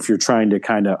like, if you're trying to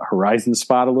kind of horizon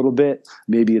spot a little bit,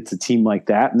 maybe it's a team like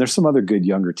that. And there's some other good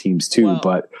younger teams too,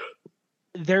 but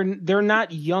they're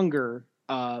not younger.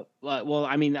 Well,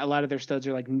 I mean, a lot of their studs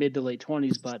are like mid to late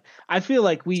 20s, but I feel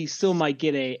like we still might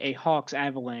get a Hawks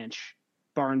Avalanche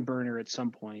barn burner at some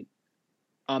point.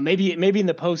 Maybe in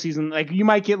the postseason, like you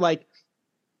might get like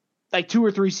 2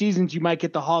 or 3 seasons, you might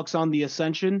get the Hawks on the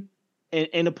ascension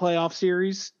in a playoff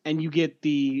series, and you get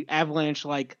the Avalanche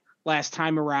like last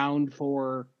time around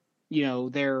for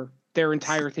their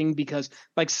entire thing because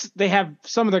like they have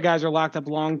some of their guys are locked up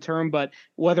long term, but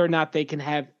whether or not they can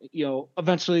have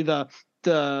eventually the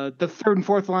third and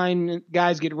fourth line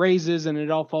guys get raises and it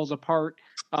all falls apart.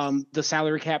 The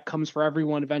salary cap comes for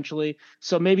everyone eventually.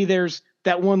 So maybe there's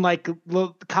that one, like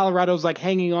Colorado's like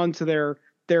hanging on to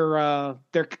their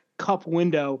cup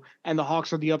window and the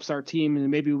Hawks are the upstart team.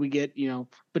 And maybe we get,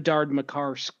 Bedard and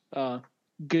Makar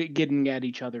getting at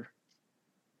each other.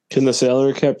 Can the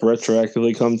salary cap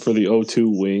retroactively come for the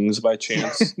O2 Wings by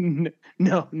chance?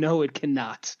 No, it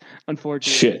cannot.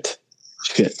 Unfortunately.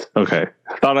 Shit. Okay.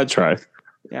 Thought I'd try.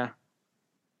 Yeah.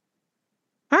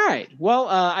 All right. Well,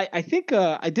 I think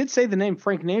I did say the name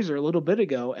Frank Nazar a little bit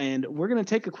ago, and we're going to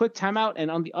take a quick timeout. And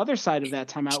on the other side of that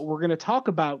timeout, we're going to talk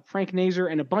about Frank Nazar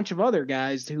and a bunch of other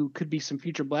guys who could be some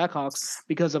future Blackhawks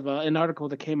because of an article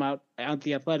that came out on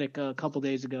The Athletic a couple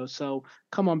days ago. So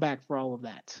come on back for all of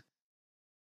that.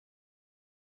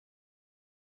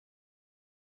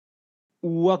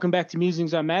 Welcome back to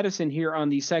Musings on Madison here on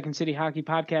the Second City Hockey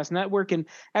Podcast Network. And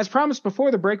as promised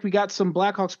before the break, we got some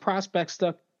Blackhawks prospect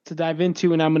stuff to dive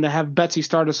into, and I'm going to have Betsy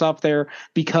start us off there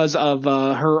because of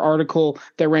her article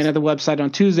that ran at the website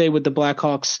on Tuesday with the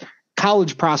Blackhawks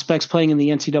college prospects playing in the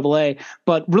NCAA.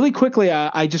 But really quickly,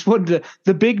 I just wanted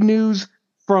the big news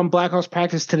from Blackhawks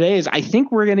practice today is I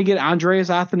think we're going to get Andreas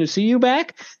Athanasiou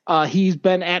back. He's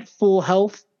been at full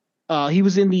health. He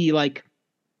was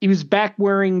he was back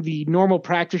wearing the normal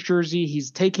practice jersey.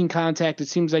 He's taking contact. It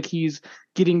seems like he's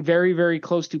getting very, very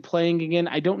close to playing again.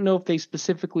 I don't know if they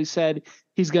specifically said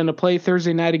he's going to play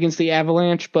Thursday night against the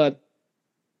Avalanche, but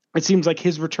it seems like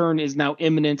his return is now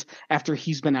imminent after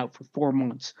he's been out for 4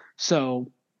 months.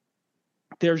 So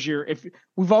there's if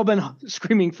we've all been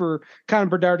screaming for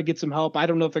Connor Bedard to get some help. I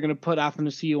don't know if they're going to put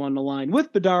Athanasiou on the line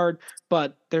with Bedard,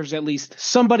 but there's at least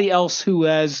somebody else who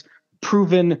has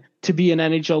proven to be an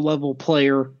NHL level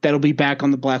player that'll be back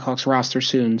on the Blackhawks roster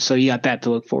soon. So you got that to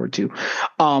look forward to.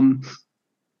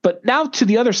 But now to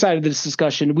the other side of this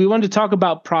discussion, we wanted to talk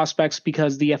about prospects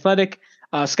because the Athletic,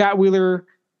 Scott Wheeler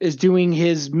is doing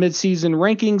his midseason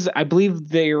rankings. I believe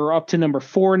they are up to number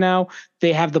 4 now.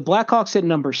 They have the Blackhawks at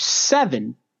number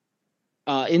 7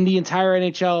 in the entire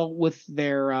NHL with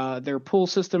their pool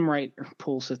system, right?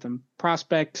 Pool system,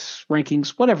 prospects, rankings,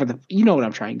 whatever you know what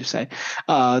I'm trying to say.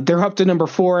 They're up to number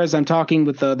 4 as I'm talking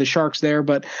with the Sharks there.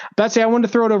 But Betsy, I wanted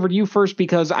to throw it over to you first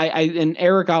because and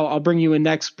Eric, I'll bring you in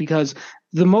next because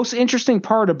the most interesting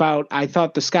part about I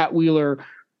thought the Scott Wheeler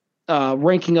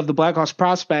ranking of the Blackhawks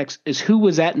prospects is who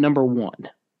was at number 1.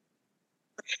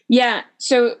 Yeah,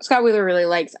 so Scott Wheeler really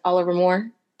likes Oliver Moore.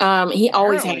 He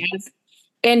always has.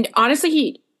 And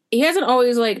honestly, he hasn't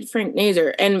always liked Frank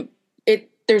Nazar. And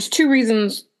there's 2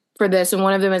 reasons for this, and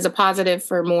one of them is a positive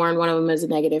for Moore, and one of them is a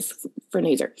negative for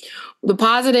Nazar. The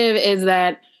positive is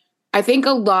that I think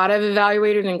a lot of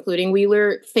evaluators, including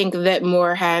Wheeler, think that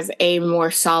Moore has a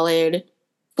more solid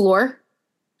floor.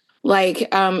 Like, he's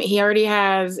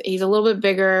a little bit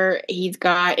bigger. He's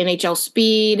got NHL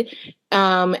speed.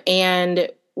 And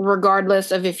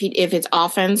regardless of if his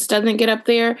offense doesn't get up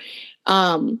there,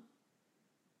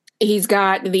 he's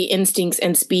got the instincts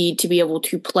and speed to be able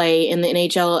to play in the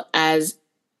NHL as,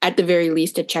 at the very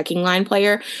least, a checking line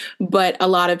player. But a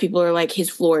lot of people are like, his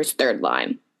floor is third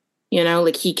line. You know,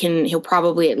 like he'll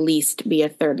probably at least be a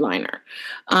third liner.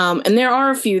 And there are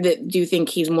a few that do think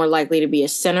he's more likely to be a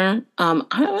center. And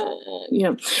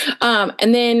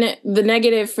then the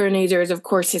negative for Nazar is, of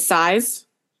course, his size.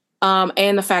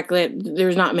 And the fact that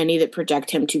there's not many that project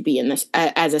him to be in this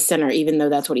as a center, even though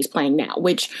that's what he's playing now,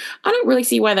 which I don't really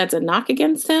see why that's a knock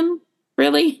against him.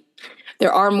 Really,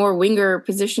 there are more winger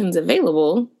positions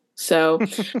available. So,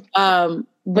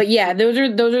 but yeah, those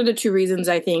are the 2 reasons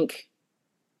I think.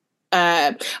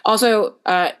 Also,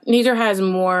 Nazar has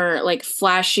more like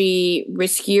flashy,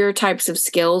 riskier types of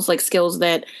skills, like skills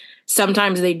that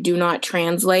sometimes they do not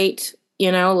translate,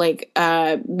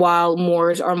 while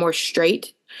Moore's are more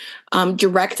straight,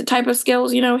 direct type of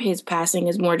skills. His passing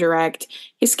is more direct,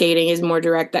 his skating is more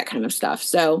direct, that kind of stuff.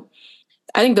 So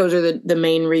I think those are the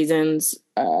main reasons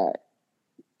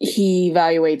he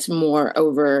evaluates Moore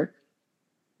over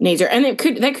Nazar. And that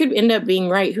could end up being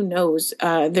right. Who knows?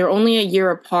 They're only a year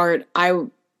apart. I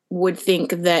would think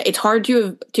that it's hard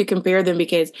to compare them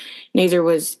because Nazar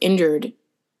was injured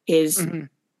his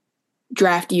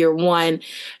draft year 1.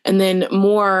 And then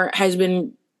Moore has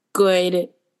been good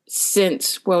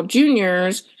since World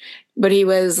Juniors, but he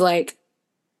was like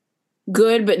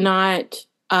good, but not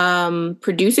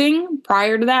producing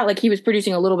prior to that. Like he was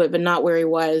producing a little bit, but not where he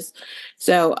was.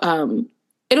 So,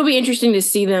 it'll be interesting to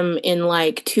see them in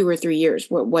like 2 or 3 years.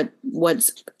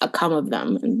 What's come of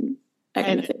them and that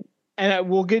kind of thing. And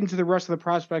we'll get into the rest of the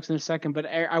prospects in a second. But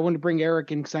I want to bring Eric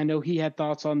in because I know he had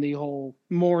thoughts on the whole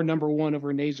Moore number 1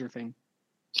 over Nazar thing.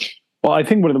 Well, I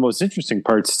think one of the most interesting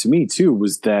parts to me too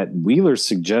was that Wheeler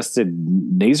suggested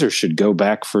Nazar should go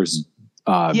back for his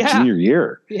junior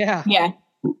year. Yeah.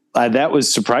 That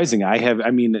was surprising.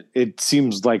 It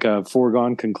seems like a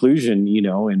foregone conclusion,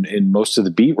 in most of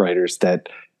the beat writers that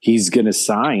he's going to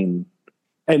sign.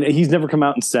 And he's never come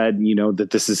out and said, that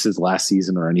this is his last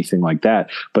season or anything like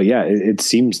that. But yeah, it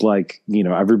seems like,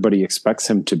 everybody expects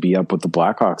him to be up with the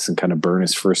Blackhawks and kind of burn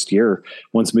his first year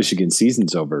once Michigan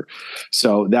season's over.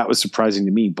 So that was surprising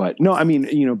to me. But no,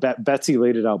 Betsy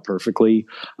laid it out perfectly.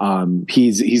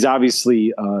 He's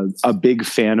obviously a big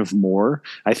fan of Moore.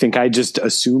 I think I just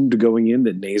assumed going in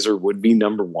that Nazar would be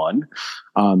number 1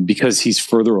 because he's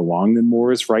further along than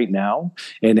Moore is right now.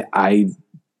 And I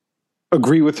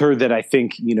agree with her that I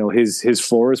think, his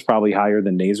floor is probably higher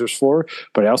than Nazar's floor,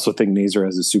 but I also think Nazar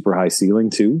has a super high ceiling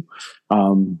too.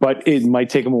 But it might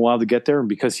take him a while to get there. And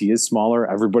because he is smaller,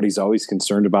 everybody's always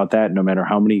concerned about that. No matter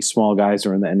how many small guys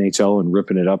are in the NHL and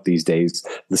ripping it up these days,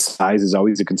 the size is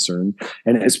always a concern.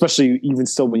 And especially even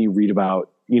still when you read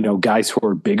about, guys who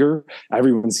are bigger,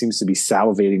 everyone seems to be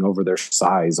salivating over their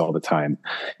size all the time,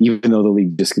 even though the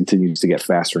league just continues to get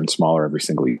faster and smaller every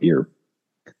single year.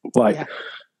 But yeah.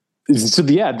 So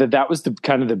yeah, that was the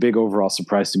kind of the big overall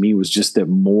surprise to me was just that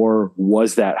Moore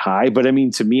was that high. But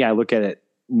to me, I look at it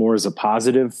more as a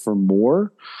positive for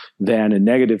Moore than a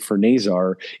negative for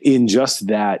Nazar in just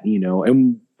that,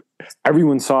 and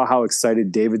everyone saw how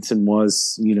excited Davidson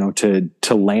was,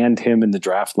 to land him in the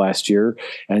draft last year.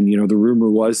 And, the rumor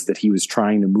was that he was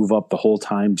trying to move up the whole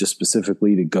time just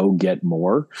specifically to go get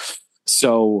Moore.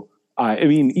 So,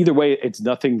 either way, it's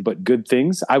nothing but good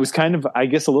things. I was kind of, I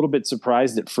guess, a little bit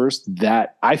surprised at first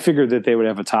that I figured that they would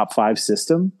have a top 5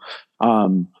 system.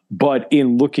 But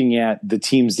in looking at the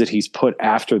teams that he's put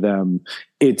after them,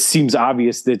 it seems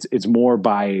obvious that it's more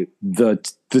by the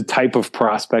type of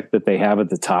prospect that they have at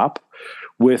the top,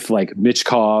 with like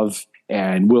Michkov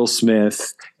and Will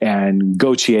Smith and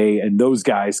Gauthier and those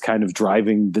guys kind of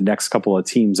driving the next couple of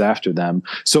teams after them.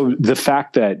 So the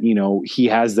fact that, he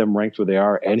has them ranked where they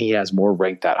are and he has more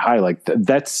ranked that high, like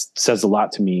that says a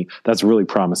lot to me. That's really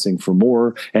promising for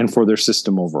Moore and for their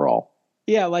system overall.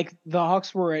 Yeah, like the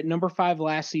Hawks were at number 5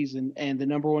 last season, and the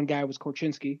number 1 guy was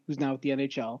Korchinski, who's now at the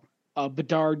NHL.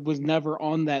 Bedard was never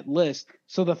on that list.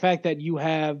 So the fact that you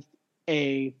have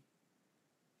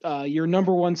your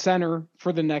number 1 center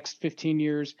for the next 15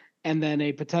 years, and then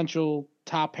a potential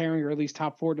top pairing or at least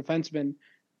top 4 defenseman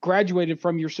graduated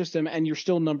from your system, and you're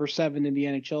still number 7 in the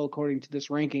NHL according to this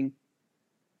ranking,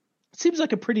 it seems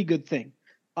like a pretty good thing.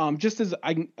 Just as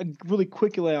I really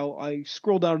quickly, I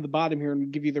scroll down to the bottom here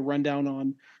and give you the rundown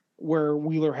on where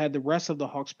Wheeler had the rest of the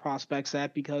Hawks prospects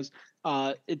at, because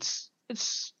it's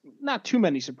not too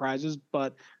many surprises,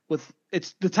 but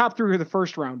it's the top 3 are the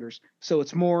first rounders. So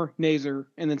it's Moore, Nazer,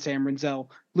 and then Sam Rinzel.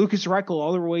 Lucas Reichel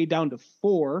all the way down to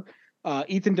 4.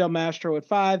 Ethan Del Mastro at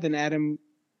 5. Then Adam,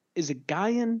 is it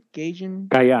Guyon?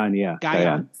 Guyon, yeah.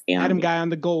 Guyon. Adam Guyon,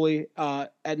 the goalie,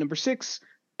 at number 6.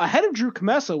 Ahead of Drew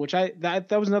Commesso, which that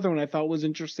was another one I thought was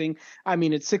interesting. I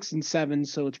mean, it's 6 and 7,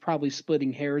 so it's probably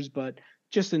splitting hairs, but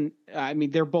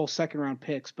they're both second-round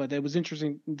picks, but it was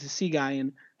interesting to see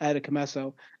Guyon ahead of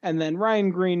Commesso. And then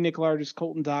Ryan Green, Nick Lardis,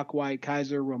 Colton Dock, Wyatt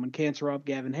Kaiser, Roman Kanserov,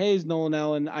 Gavin Hayes, Nolan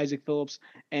Allen, Isaac Phillips,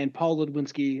 and Paul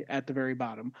Ludwinski at the very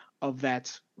bottom of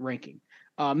that ranking.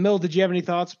 Mill, did you have any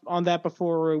thoughts on that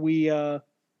before we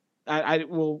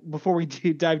before we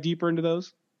dive deeper into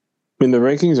those? I mean, the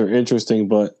rankings are interesting,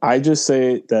 but I just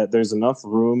say that there's enough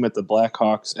room at the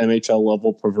Blackhawks NHL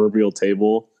level proverbial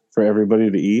table for everybody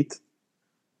to eat.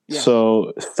 Yeah.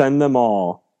 So send them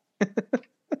all.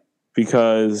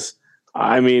 Because,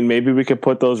 maybe we could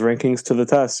put those rankings to the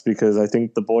test, because I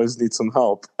think the boys need some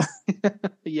help.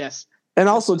 Yes. And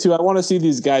also, too, I want to see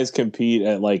these guys compete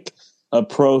at, like, a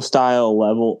pro-style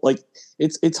level. Like,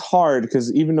 it's hard,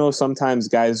 because even though sometimes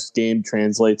guys' game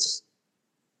translates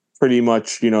pretty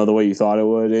much, the way you thought it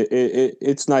would,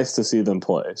 it's nice to see them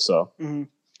play. So,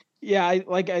 yeah,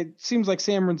 it seems like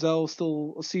Sam Rinzel is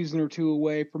still a season or 2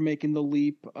 away from making the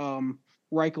leap.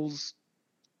 Reichel's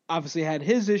obviously had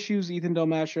his issues. Ethan Del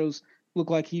Mastro's look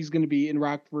like he's going to be in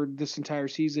Rockford this entire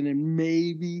season and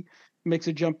maybe makes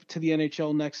a jump to the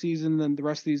NHL next season. Then the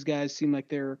rest of these guys seem like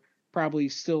they're probably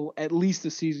still at least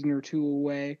a season or 2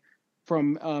 away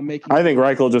from making. I think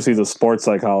Reichel just needs a sports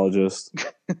psychologist.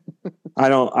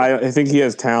 I think he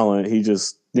has talent. He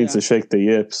just needs to shake the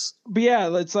yips. But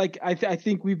yeah, it's like I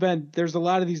think there's a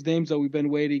lot of these names that we've been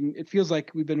waiting. It feels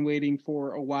like we've been waiting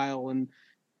for a while, and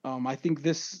I think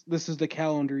this is the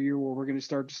calendar year where we're going to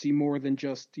start to see more than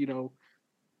just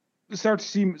start to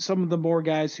see some of the more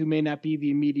guys who may not be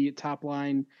the immediate top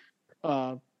line,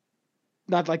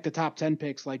 not like the top 10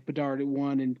 picks like Bedard at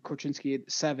 1 and Korchinski at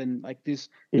 7. Like this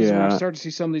is where we start to see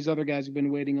some of these other guys who've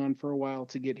been waiting on for a while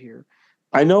to get here.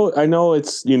 I know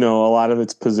it's, a lot of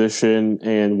it's position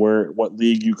and what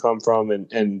league you come from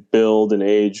and build and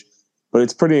age, but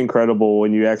it's pretty incredible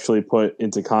when you actually put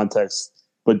into context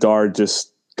Bedard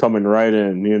just coming right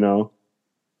in,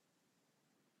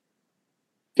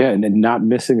 Yeah, and then not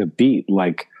missing a beat,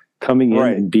 like coming in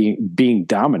and being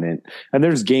dominant. And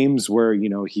there's games where,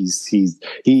 he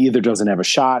either doesn't have a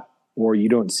shot or you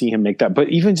don't see him make that. But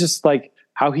even just like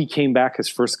how he came back his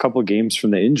first couple of games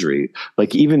from the injury,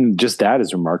 like even just that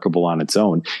is remarkable on its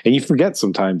own. And you forget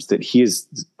sometimes that he is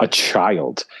a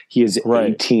child. He is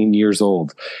 18 years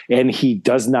old and he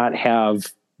does not have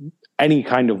any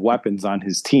kind of weapons on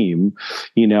his team,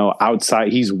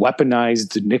 outside. He's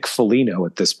weaponized Nick Foligno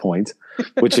at this point,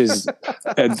 which is,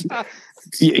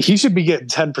 he should be getting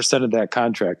 10% of that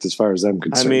contract as far as I'm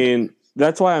concerned.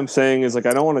 That's why I'm saying is like,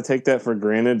 I don't want to take that for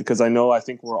granted, because I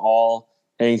think we're all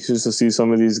anxious to see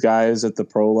some of these guys at the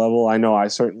pro level. I know I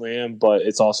certainly am, but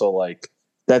it's also like,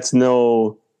 that's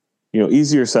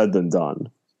easier said than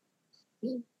done.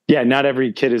 Yeah, not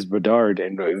every kid is Bedard,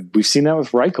 and we've seen that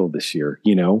with Reichel this year,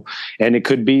 and it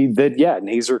could be that,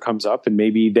 Nazer comes up and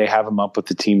maybe they have him up with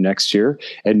the team next year,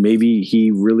 and maybe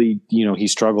he really, he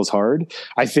struggles hard.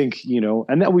 I think,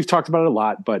 and that we've talked about it a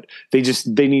lot, but they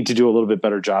need to do a little bit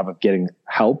better job of getting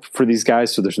help for these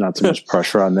guys so there's not so much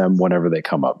pressure on them whenever they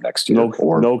come up next year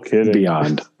no kidding.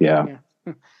 Beyond. Yeah.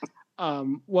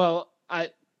 Well,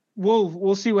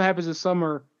 we'll see what happens this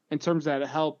summer in terms of that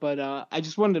help. But I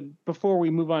just wanted to, before we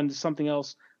move on to something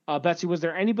else, Betsy, was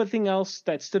there anything else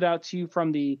that stood out to you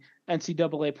from the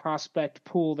NCAA prospect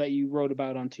pool that you wrote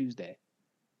about on Tuesday?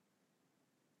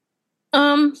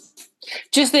 Um,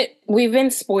 just that we've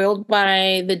been spoiled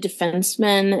by the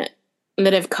defensemen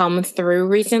that have come through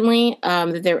recently.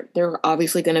 That there are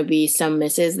obviously going to be some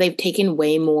misses. They've taken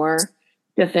way more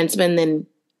defensemen than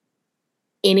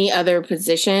any other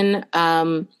position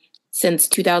since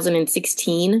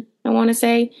 2016, I want to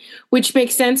say, which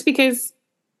makes sense because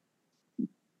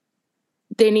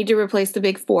they need to replace the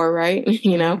big four, right?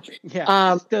 You know?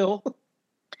 Yeah. Still.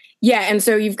 Yeah, and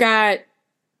so they've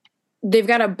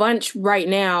got a bunch right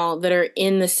now that are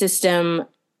in the system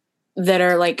that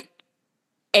are like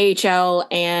AHL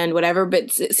and whatever,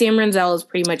 but Sam Renzel is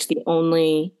pretty much the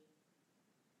only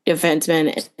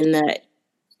defenseman in the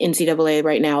NCAA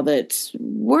right now that's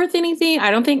worth anything.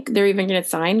 I don't think they're even going to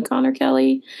sign Connor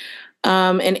Kelly.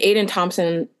 And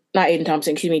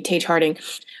Tage Harding,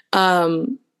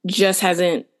 just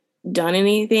hasn't done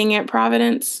anything at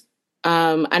Providence.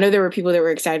 I know there were people that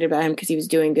were excited about him because he was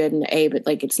doing good in the A, but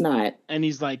like it's not. And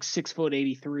he's like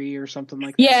 6'83" or something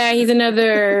like that. Yeah, he's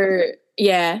another.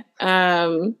 Yeah.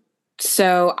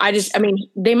 So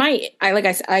they might.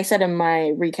 I said in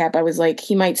my recap, I was like,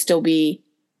 he might still be.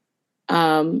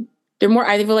 I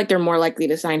feel like they're more likely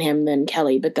to sign him than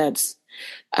Kelly, but that's.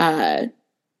 They're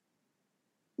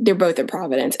both at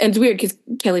Providence, and it's weird because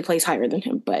Kelly plays higher than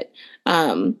him, but.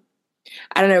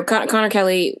 I don't know. Connor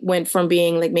Kelly went from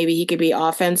being like maybe he could be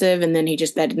offensive, and then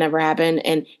that never happened.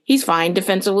 And he's fine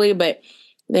defensively, but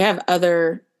they have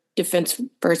other defense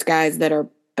first guys that are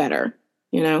better.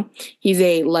 You know, he's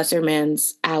a lesser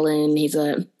man's Allen. He's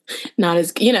not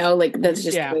as that's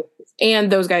just yeah.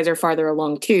 And those guys are farther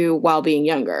along too, while being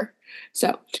younger.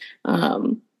 So,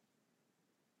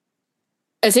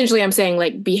 essentially, I'm saying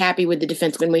like be happy with the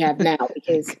defensemen we have now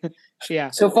because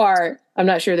so far I'm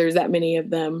not sure there's that many of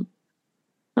them.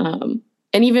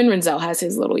 And even Renzel has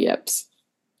his little yips.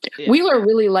 Yeah. Wheeler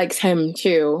really likes him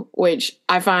too, which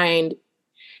I find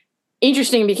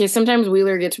interesting because sometimes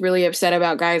Wheeler gets really upset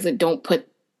about guys that don't put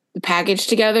the package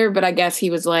together. But I guess he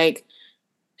was like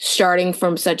starting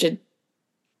from such I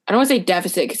don't want to say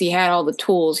deficit because he had all the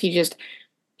tools. He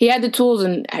had the tools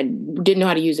and didn't know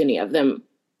how to use any of them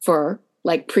for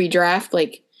like pre-draft.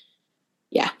 Like,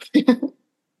 yeah.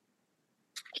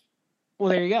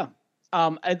 Well, there you go.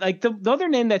 Like the other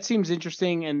name that seems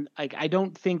interesting, and like I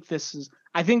think this is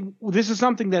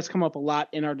something that's come up a lot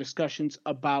in our discussions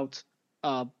about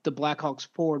the Blackhawks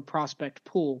forward prospect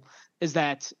pool. Is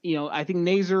that I think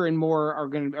Nazer and Moore are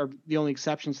the only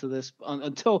exceptions to this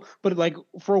but like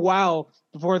for a while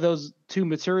before those two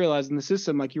materialized in the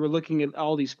system, like you were looking at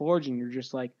all these forwards and you're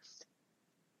just like,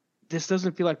 this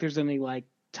doesn't feel like there's any like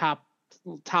top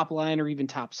line or even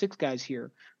top six guys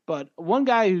here. But one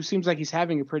guy who seems like he's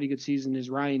having a pretty good season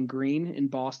is Ryan Green in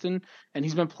Boston, and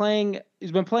he's been playing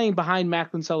behind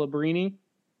Macklin Celebrini,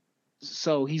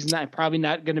 so he's probably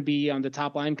not going to be on the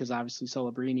top line because obviously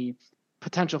Celebrini,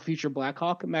 potential future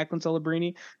Blackhawk, Macklin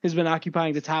Celebrini has been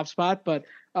occupying the top spot. But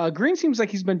Green seems like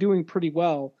he's been doing pretty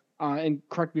well, and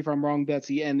correct me if I'm wrong,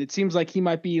 Betsy. And it seems like he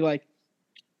might be like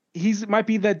might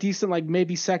be that decent, like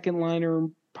maybe second liner,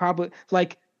 probably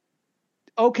like.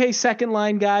 Okay, second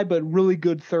line guy, but really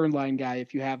good third line guy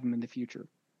if you have him in the future,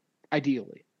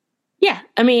 ideally. Yeah,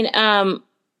 I mean,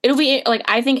 it'll be like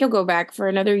I think he'll go back for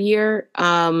another year,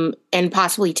 and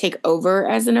possibly take over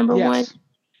as the number one,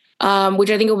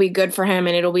 which I think will be good for him,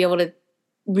 and it'll be able to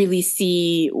really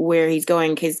see where he's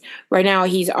going because right now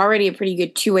he's already a pretty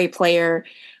good two-way player,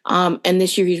 and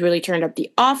this year he's really turned up the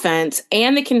offense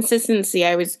and the consistency.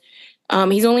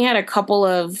 He's only had a couple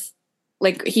of.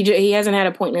 Like he hasn't had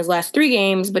a point in his last 3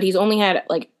 games, but he's only had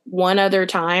like one other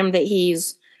time that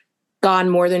he's gone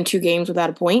more than 2 games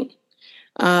without a point.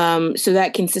 So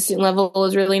that consistent level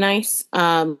is really nice.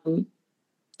 And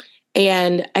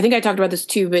I think I talked about this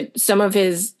too, but some of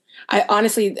his,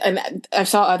 I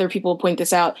saw other people point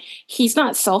this out. He's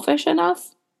not selfish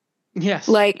enough. Yes.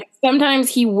 Like sometimes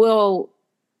he'll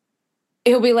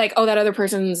be like, oh, that other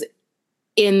person's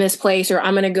in this place, or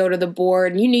I'm going to go to the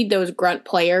board. And you need those grunt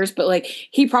players, but like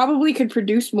he probably could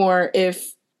produce more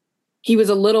if he was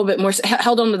a little bit more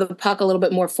held onto the puck a little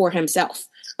bit more for himself.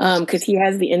 Cause he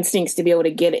has the instincts to be able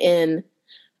to get in,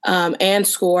 and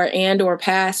score and or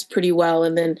pass pretty well.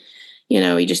 And then,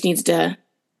 he just needs to,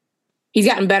 he's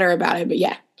gotten better about it, but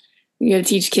yeah, you got to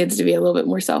teach kids to be a little bit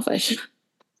more selfish.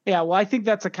 Yeah. Well, I think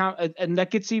that's and that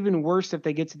gets even worse if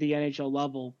they get to the NHL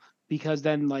level, because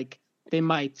then like, they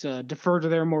might defer to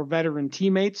their more veteran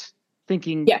teammates,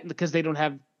 thinking because they don't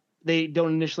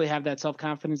initially have that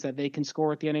self-confidence that they can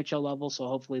score at the NHL level. So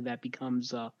hopefully that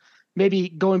becomes maybe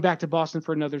going back to Boston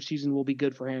for another season will be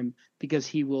good for him because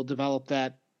he will develop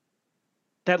that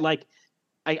like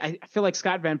I feel like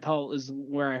Scott Van Pelt is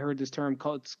where I heard this term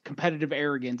called it's competitive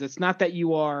arrogance. It's not that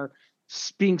you are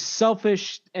being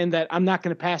selfish and that I'm not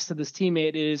going to pass to this teammate.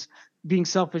 It is being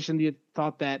selfish in the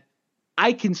thought that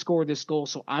I can score this goal,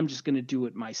 so I'm just going to do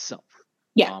it myself.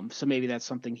 Yeah. So maybe that's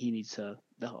something he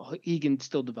can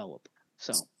still develop.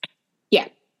 So. Yeah.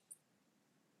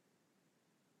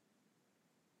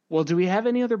 Well, do we have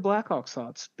any other Blackhawks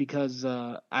thoughts? Because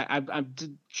I'm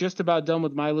just about done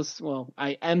with my list. Well,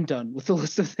 I am done with the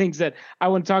list of things that I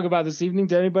want to talk about this evening.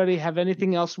 Does anybody have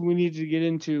anything else we need to get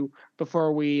into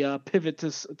before we pivot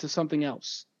to something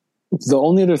else? The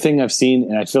only other thing I've seen,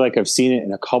 and I feel like I've seen it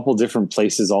in a couple different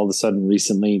places all of a sudden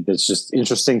recently, that's just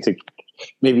interesting to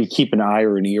maybe keep an eye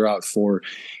or an ear out for,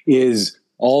 is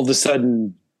all of a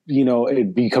sudden,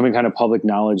 it becoming kind of public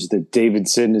knowledge that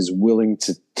Davidson is willing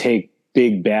to take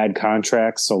big bad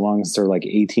contracts so long as they're like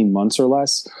 18 months or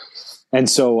less. And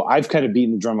so I've kind of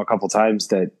beaten the drum a couple times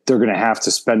that they're going to have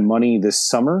to spend money this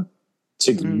summer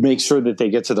to make sure that they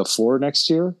get to the floor next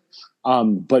year.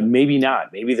 But maybe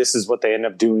not. Maybe this is what they end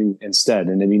up doing instead.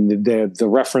 And I mean, the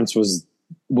reference was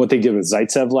what they did with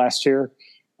Zaitsev last year,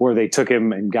 where they took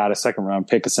him and got a second round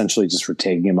pick, essentially just for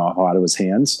taking him out of his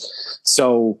hands.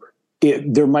 So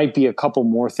there might be a couple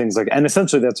more things and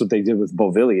essentially that's what they did with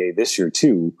Beauvillier this year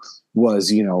too,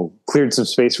 was, cleared some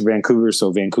space for Vancouver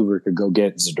so Vancouver could go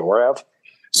get Zadorev.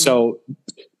 So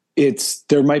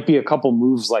there might be a couple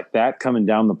moves like that coming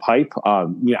down the pipe. I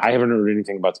haven't heard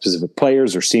anything about specific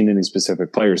players or seen any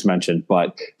specific players mentioned,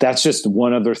 but that's just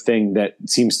one other thing that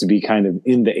seems to be kind of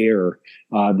in the air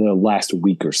the last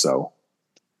week or so.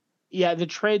 Yeah, the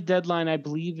trade deadline, I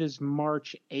believe, is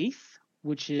March 8th,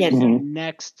 which is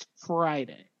next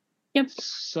Friday. Yep.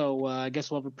 So I guess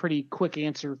we'll have a pretty quick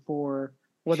answer for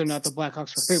whether or not the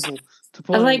Blackhawks are able to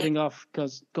pull anything off.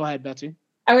 Because go ahead, Betsy.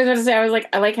 I was about to say,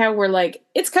 I like how we're like,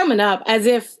 it's coming up, as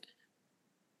if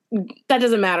that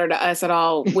doesn't matter to us at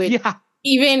all. Which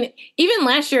even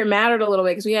last year it mattered a little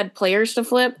bit because we had players to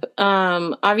flip,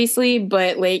 obviously,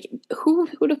 but like who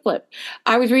to flip?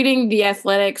 I was reading the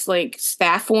Athletics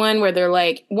staff one where they're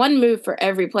like one move for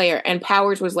every player, and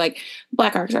Powers was like,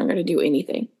 Blackhawks aren't going to do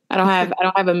anything. I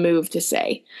don't have a move to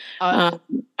say. And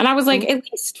I was like, at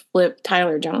least flip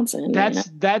Tyler Johnson.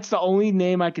 That's the only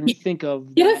name I can think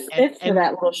of. Get a fifth for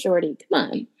that little shorty.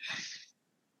 Come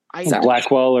on.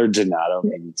 Blackwell or Donato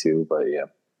maybe too, but yeah.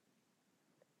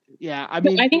 Yeah, I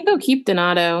mean, I think they'll keep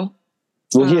Donato.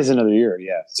 Well, he has another year,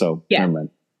 so never mind.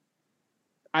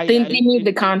 They need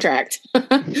the contract.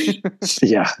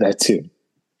 Yeah, that too.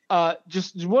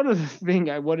 Just one other thing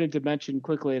I wanted to mention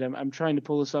quickly, and I'm trying to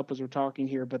pull this up as we're talking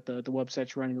here, but the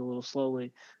website's running a little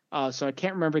slowly. So I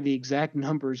can't remember the exact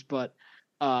numbers, but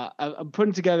I'm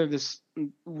putting together this.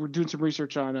 We're doing some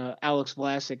research on Alex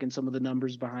Vlasic and some of the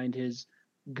numbers behind his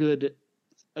good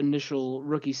initial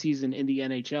rookie season in the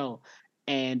NHL.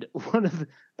 And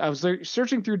I was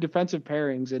searching through defensive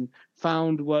pairings and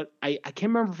found what I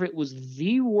can't remember if it was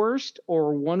the worst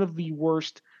or one of the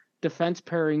worst defense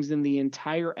pairings in the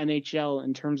entire NHL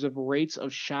in terms of rates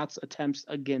of shots attempts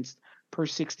against per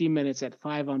 60 minutes at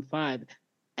 5-on-5.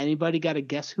 Anybody got to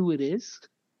guess who it is?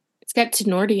 It's got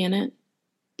Tenorti in it.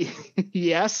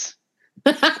 Yes.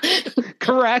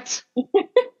 Correct.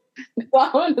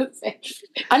 Well,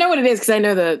 I know what it is because I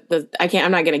know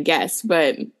I'm not going to guess,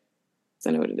 but I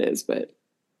know what it is, but.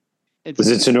 Was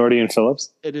it Tenorti and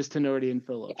Phillips? It is Tenorti and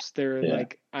Phillips. They're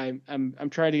I'm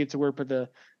trying to get to work, but the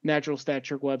Natural Stat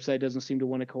Trick website doesn't seem to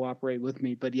want to cooperate with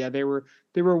me. But yeah, they were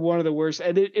one of the worst,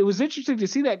 and it was interesting to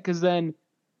see that because then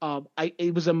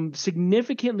it was a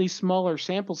significantly smaller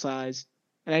sample size,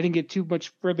 and I didn't get too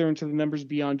much further into the numbers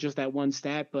beyond just that one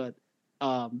stat. But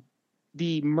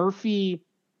the Murphy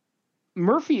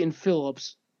and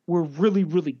Phillips were really,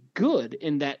 really good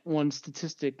in that one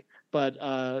statistic. But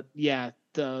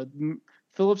the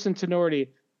Phillips and Tenorti.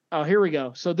 Oh, here we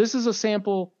go. So this is a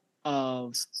sample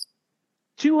of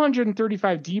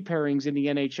 235 D pairings in the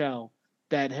NHL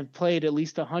that have played at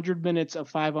least 100 minutes of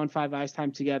 5-on-5 ice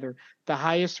time together. The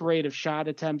highest rate of shot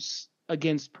attempts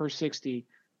against per 60,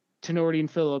 Tenorti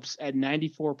and Phillips at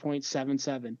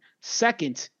 94.77.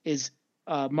 Second is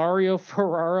Mario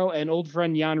Ferraro and old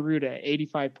friend Jan Ruda at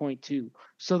 85.2.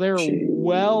 So they're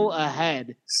well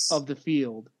ahead of the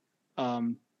field.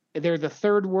 They're the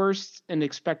third worst in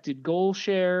expected goal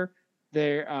share.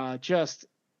 They're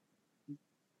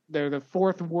the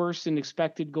fourth worst in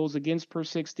expected goals against per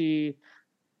 60.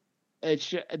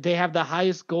 They have the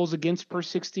highest goals against per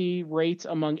 60 rates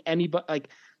among anybody.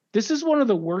 This is one of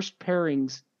the worst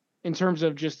pairings in terms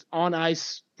of just on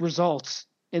ice results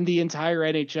in the entire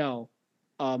NHL.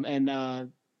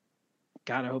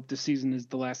 God, I hope this season is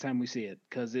the last time we see it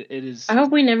because it is. I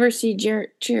hope we never see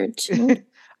Jared.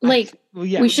 Like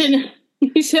we shouldn't.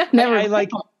 We should never. I like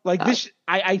this.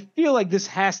 I feel like this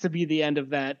has to be the end of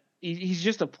that. He's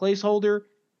just a placeholder,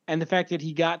 and the fact that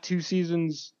he got 2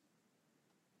 seasons,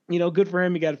 good for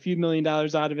him. He got a few $1 million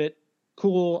out of it.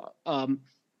 Cool.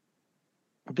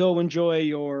 Go enjoy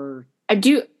your. I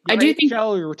do think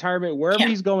your retirement wherever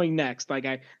he's going next.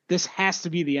 This has to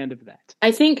be the end of that.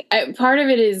 I think part of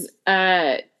it is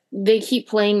they keep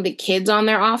playing the kids on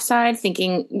their offside,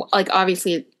 thinking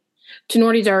obviously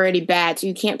Tenorti's already bad, so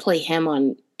you can't play him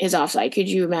on his offside. Could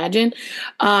you imagine?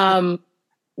 But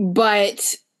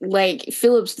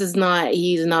Phillips does not.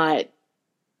 He's not.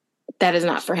 That is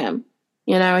not for him.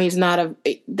 He's not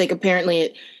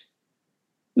apparently.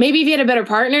 Maybe if he had a better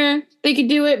partner, they could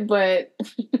do it, but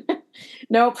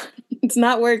nope, it's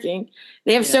not working.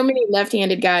 They have so many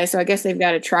left-handed guys, so I guess they've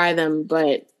got to try them,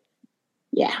 but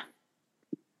yeah.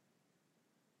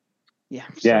 Yeah.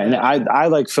 Yeah, and I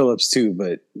like Phillips too,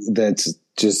 but that's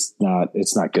just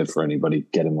it's not good for anybody.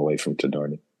 Get him away from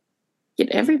Tenorti.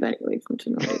 Get everybody away from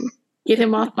Tenorti. Get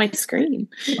him off my screen.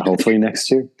 Hopefully next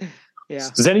year. Yeah.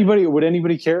 Would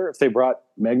anybody care if they brought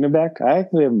Magna back? I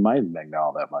actually haven't minded Magna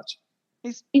all that much.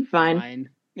 He's fine.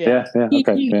 Yeah.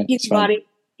 Okay. He's body.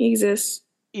 He exists.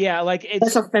 Yeah, it's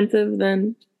less offensive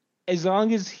than as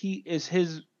long as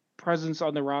his presence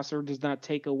on the roster does not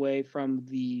take away from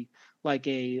the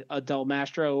a Del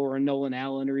Mastro or a Nolan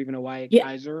Allen or even a Wyatt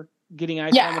Kaiser getting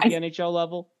ice time at the NHL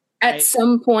level. At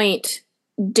some point,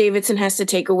 Davidson has to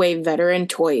take away veteran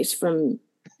toys from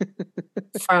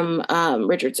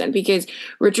Richardson, because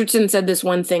Richardson said this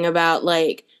one thing about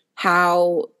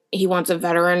how he wants a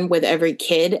veteran with every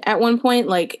kid at one point,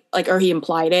 or he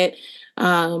implied it.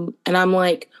 And I'm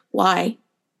like, why?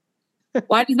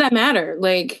 Why does that matter?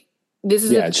 This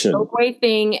is a throwaway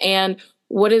thing. And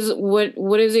what is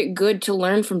it good to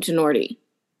learn from Tenorti?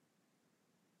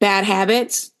 Bad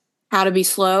habits, how to be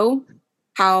slow,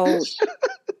 how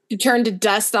to turn to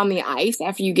dust on the ice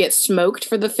after you get smoked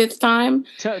for the 5th time.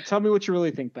 Tell me what you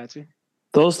really think, Betsy.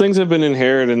 Those things have been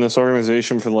inherited in this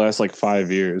organization for the last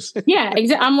 5 years. Yeah,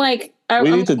 exactly. I'm like, we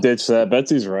need to ditch that.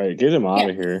 Betsy's right. Get him out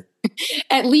of here.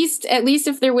 At least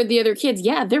if they're with the other kids,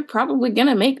 they're probably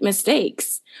gonna make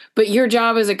mistakes. But your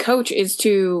job as a coach is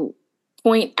to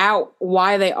point out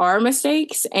why they are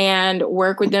mistakes and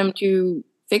work with them to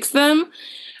fix them.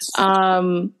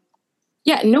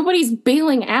 Nobody's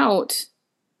bailing out.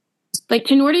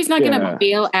 Tenorti's not gonna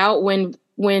bail out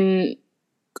when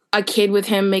a kid with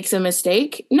him makes a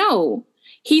mistake. No,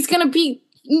 he's going to be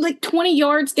 20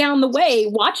 yards down the way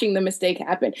watching the mistake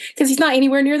happen because he's not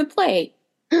anywhere near the play.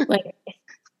 And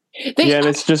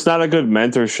it's just not a good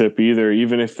mentorship either,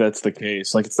 even if that's the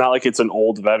case. It's not like it's an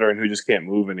old veteran who just can't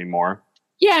move anymore.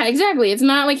 Yeah, exactly. It's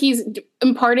not like he's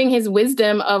imparting his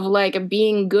wisdom of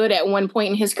being good at one point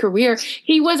in his career.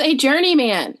 He was a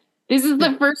journeyman. This is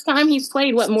the first time he's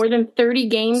played more than 30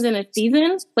 games in a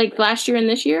season, last year and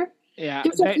this year. Yeah,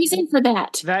 there's a reason for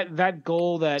that. That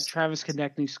goal that Travis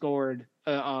Konechny scored,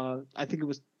 I think it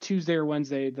was Tuesday or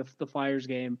Wednesday, the Flyers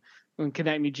game, when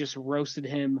Konechny just roasted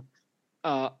him.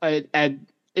 It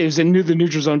was in the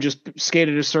neutral zone, just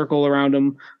skated a circle around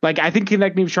him. I think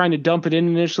Konechny was trying to dump it in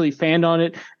initially, fanned on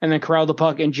it, and then corralled the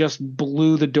puck and just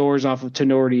blew the doors off of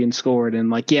Tenorti and scored.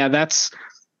 And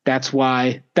that's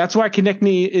why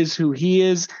Konechny is who he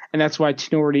is, and that's why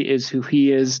Tenorti is who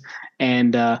he is.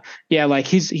 And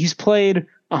he's played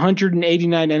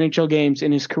 189 NHL games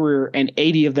in his career, and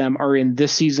 80 of them are in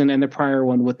this season and the prior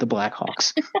one with the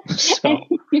Blackhawks. So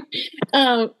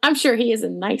I'm sure he is a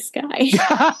nice guy.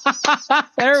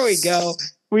 There we go.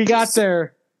 We got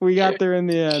there in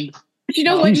the end. But you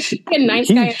know what? A nice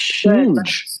guy,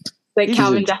 huge.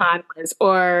 Calvin DeHaan was,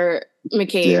 or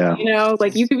McCabe. Yeah.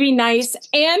 You could be nice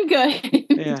and good.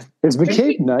 Yeah. Is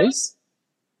McCabe nice?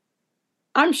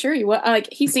 I'm sure he was.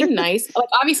 He seemed nice.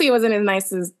 Obviously, it wasn't as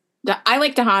nice as I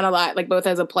like DeHaan a lot, both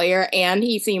as a player, and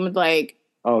he seemed like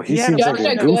he seems like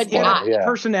a good guy. Yeah.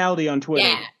 Personality on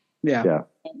Twitter. Yeah.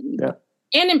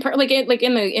 And in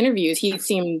in the interviews, he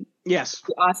seemed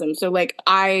awesome. So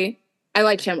I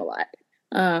liked him a lot.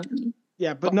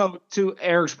 Yeah, but no, to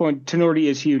Eric's point, Tenorti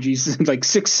is huge. He's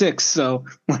 6'6", so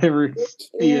whenever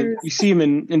you see him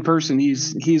in person,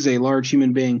 he's a large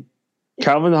human being.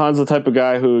 Calvin DeHaan's the type of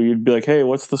guy who you'd be like, hey,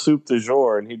 what's the soup du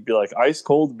jour? And he'd be like, ice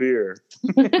cold beer.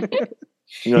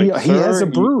 He has a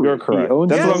brew. You're correct.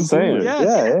 That's what I'm saying.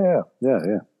 Yeah.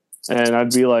 And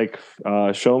I'd be like,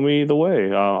 show me the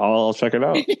way. I'll check it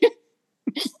out.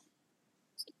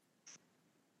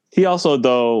 He also,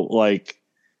 though, I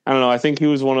don't know, I think he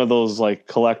was one of those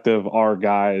collective R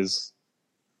guys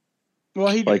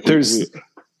Well, Like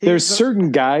there's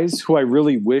certain guys who I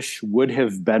really wish would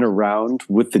have been around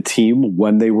with the team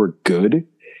when they were good.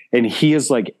 And he is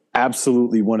like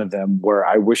absolutely one of them where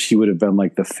I wish he would have been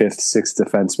like the 5th, 6th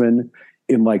defenseman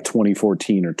in like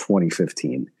 2014 or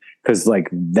 2015. Because like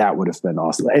that would have been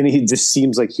awesome. And he just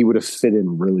seems like he would have fit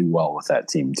in really well with that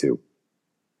team too.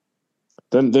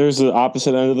 Then there's the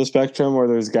opposite end of the spectrum where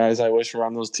there's guys I wish were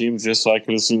on those teams just so I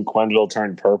could have seen Quenneville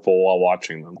turn purple while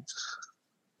watching them.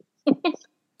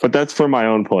 But that's for my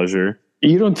own pleasure.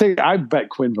 You don't think? I bet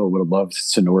Quenneville would have loved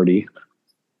Sonority.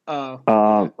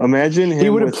 Imagine him. He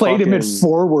would have played him at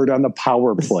forward on the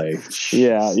power play.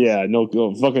 yeah, no,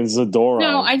 fucking Zadorov.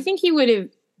 No, I think he would have.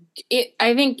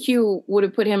 I think Q would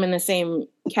have put him in the same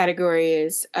category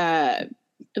as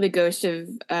the ghost of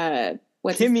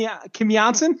Kim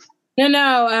Janssen?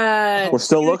 No. We're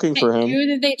still looking for him. Who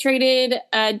did they traded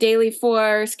Daly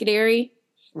for Scuderi?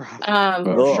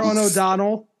 Sean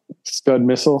O'Donnell. Scud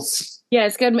Missile. Yeah,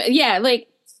 Scud. Yeah, like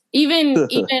even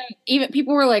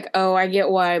people were like, "Oh, I get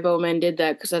why Bowman did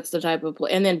that because that's the type of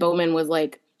play." And then Bowman was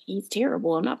like, "He's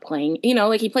terrible. I'm not playing." You know,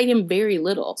 like he played him very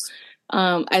little.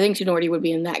 I think Sonority would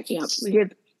be in that camp.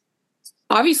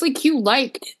 Obviously, Q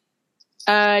liked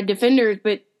defenders,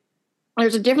 but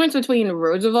there's a difference between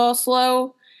Roosevelt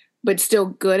slow, but still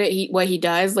good at what he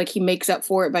does. Like he makes up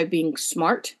for it by being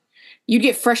smart. You'd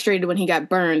get frustrated when he got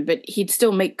burned, but he'd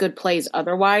still make good plays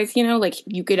otherwise, you know, like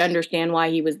you could understand why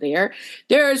he was there.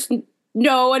 There's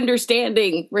no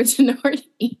understanding for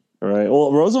Sonority. Right.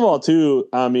 Well, Roosevelt too,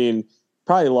 I mean,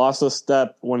 probably lost a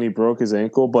step when he broke his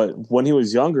ankle, but when he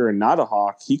was younger and not a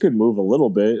Hawk, he could move a little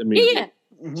bit. I mean,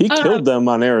 he killed them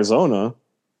on Arizona.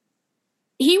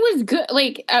 He was good.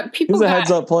 Like people. He's a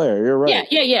heads-up player. You're right.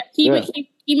 Yeah.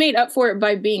 He made up for it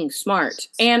by being smart,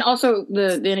 and also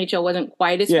the NHL wasn't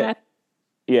quite as fast.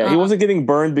 Yeah, he wasn't getting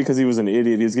burned because he was an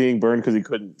idiot. He was getting burned because he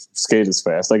couldn't skate as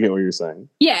fast. I get what you're saying.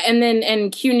 Yeah,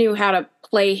 and Q knew how to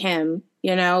play him.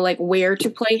 You know, like where to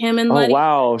play him and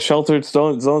wow, sheltered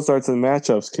zone starts in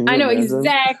matchups. Can you? I know imagine?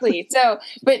 exactly. So,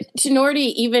 but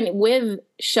Sonority, even with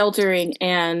sheltering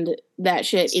and that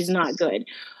shit, is not good.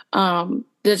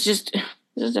 That's just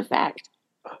a fact.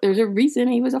 There's a reason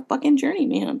he was a fucking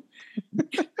journeyman.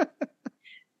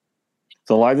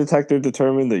 The lie detector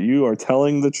determined that you are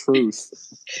telling the truth.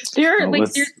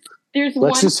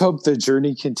 Let's just hope the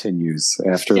journey continues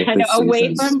after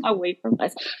away from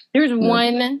us. There's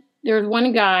one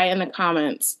guy in the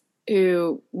comments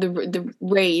who the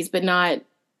Rays, but not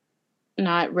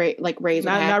Rays,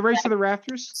 not Rays to the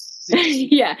Rafters.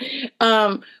 Yeah,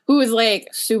 who is like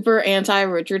super anti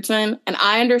Richardson, and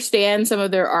I understand some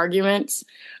of their arguments.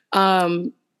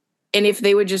 And if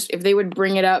they would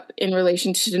bring it up in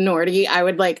relation to Sonority, I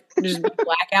would like just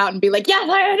black out and be like, yes,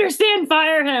 I understand,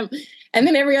 fire him. And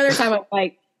then every other time I'm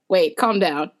like, wait, calm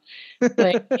down.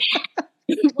 Like,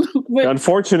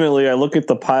 unfortunately, I look at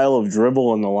the pile of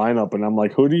dribble in the lineup and I'm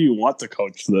like, who do you want to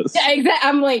coach this? Yeah, exactly.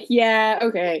 I'm like, yeah,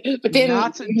 okay. But then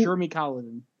not Jeremy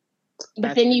Collin.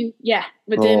 But then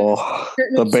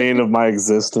the bane of my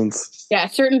existence. Yeah,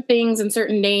 certain things and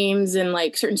certain names and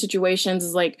like certain situations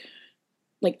is like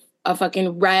a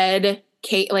fucking red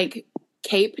cape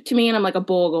to me, and I'm like a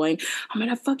bull going, I'm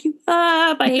gonna fuck you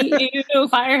up. I hate you.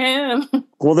 Fire him.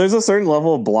 Well, there's a certain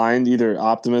level of blind either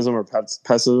optimism or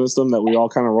pessimism that we all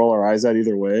kind of roll our eyes at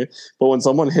either way. But when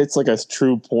someone hits like a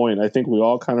true point, I think we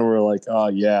all kind of were like, oh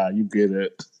yeah, you get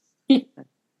it.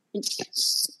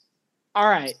 All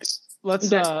right,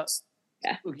 let's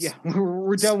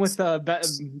we're done with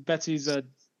Betsy's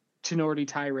Sonority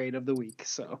tirade of the week.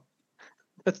 So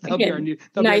that'll be our new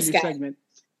segment.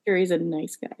 Sure, he's a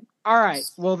nice guy. All right.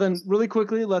 Well, then, really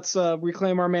quickly, let's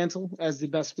reclaim our mantle as the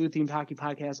best blue-themed hockey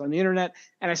podcast on the internet.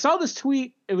 And I saw this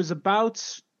tweet. It was about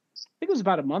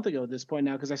a month ago at this point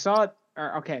now, because I saw it.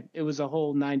 It was a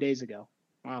whole 9 days ago.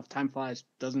 Wow, time flies,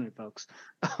 doesn't it, folks?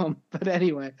 But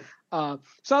anyway,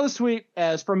 saw this tweet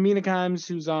as from Mina Kimes,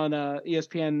 who's on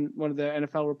ESPN, one of the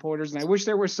NFL reporters. And I wish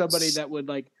there was somebody that would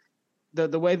like.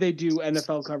 The way they do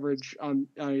NFL coverage on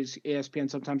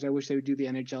ESPN, sometimes I wish they would do the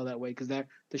NHL that way, because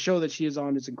the show that she is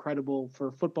on is incredible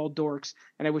for football dorks,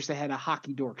 and I wish they had a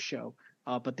hockey dork show,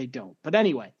 but they don't. But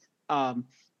anyway,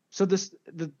 so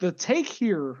the take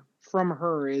here from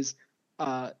her is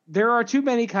there are too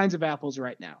many kinds of apples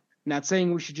right now. Not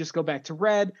saying we should just go back to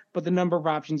red, but the number of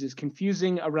options is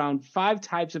confusing. Around 5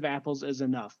 types of apples is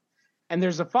enough. And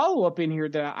there's a follow-up in here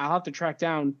that I'll have to track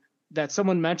down that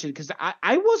someone mentioned, because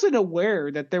I wasn't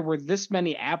aware that there were this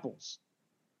many apples.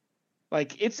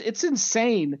 Like it's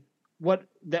insane what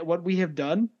we have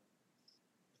done.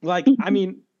 Like, I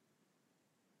mean,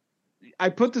 I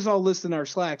put this all list in our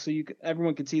Slack so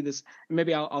everyone can see this. And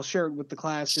maybe I'll share it with the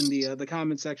class in the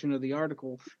comment section of the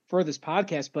article for this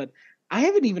podcast. But I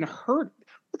haven't even heard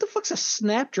what the fuck's a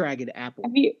Snapdragon apple.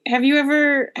 Have you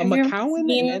ever a Macallan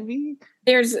and Envy?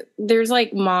 There's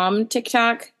like mom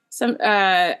TikTok.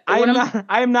 I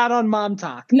am not on mom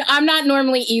talk. No, I'm not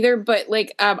normally either, but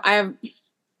like I have.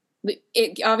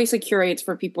 It obviously curates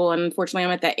for people, and unfortunately, I'm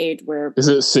at that age where is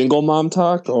it single mom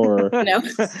talk or no?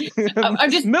 I'm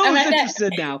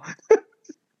interested now.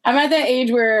 I'm at that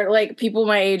age where like people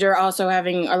my age are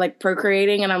like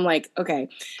procreating, and I'm like, okay,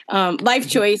 life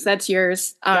choice, that's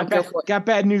yours. Got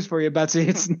bad news for you, Betsy.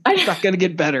 It's not going to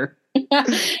get better.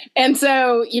 And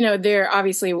so, they're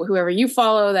obviously whoever you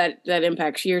follow that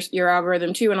impacts your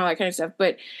algorithm too and all that kind of stuff.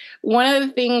 But one of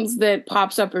the things that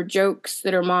pops up are jokes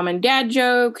that are mom and dad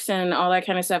jokes and all that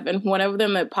kind of stuff. And one of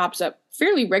them that pops up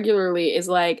fairly regularly is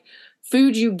like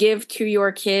food you give to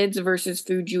your kids versus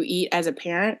food you eat as a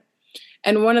parent.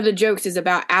 And one of the jokes is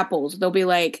about apples. They'll be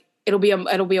like, it'll be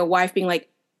a wife being like,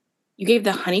 you gave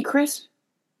the Honeycrisp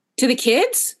to the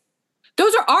kids?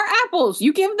 Those are our apples.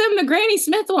 You give them the Granny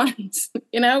Smith ones.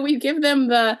 We give them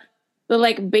the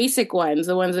like basic ones,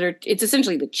 the ones that are, it's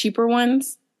essentially the cheaper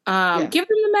ones. Give them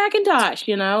the Macintosh,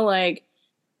 like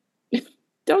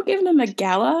don't give them a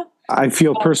Gala. I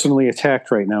feel personally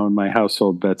attacked right now in my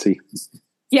household, Betsy.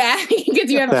 Yeah,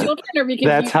 because you have children or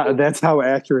because that's how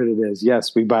accurate it is.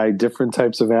 Yes, we buy different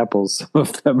types of apples. Some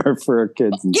of them are for our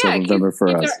kids and some of them are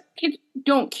for us. Kids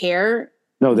don't care.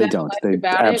 No, they don't. They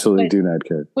absolutely do not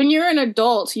care. When you're an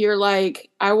adult, you're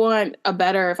like, I want a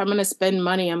better, if I'm going to spend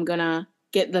money, I'm going to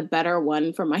get the better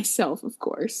one for myself, of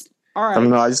course. All right. I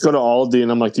don't know. I just go to Aldi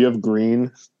and I'm like, do you have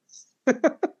green?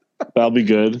 That'll be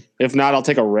good. If not, I'll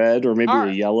take a red or maybe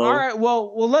a yellow. All right.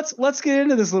 Well, let's get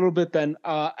into this a little bit then.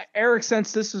 Eric,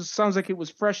 since sounds like it was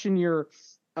fresh in your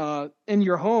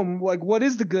home, like what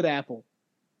is the good apple?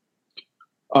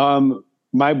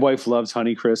 My wife loves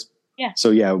Honeycrisp. Yeah.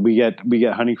 So yeah, we get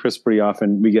Honeycrisp pretty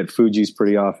often. We get Fuji's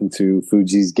pretty often too.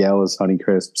 Fuji's, Galas,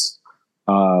 Honeycrisps.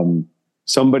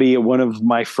 One of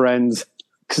my friends,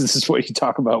 because this is what you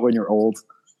talk about when you're old.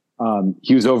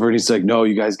 He was over and he's like, "No,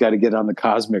 you guys got to get on the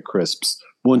Cosmic Crisps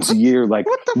once a year, like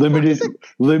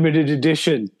limited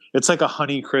edition. It's like a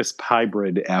Honeycrisp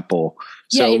hybrid apple."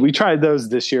 So we tried those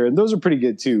this year, and those are pretty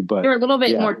good too. But they're a little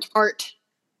bit more tart.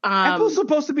 Apple's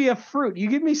supposed to be a fruit. You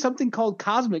give me something called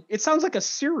Cosmic. It sounds like a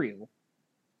cereal.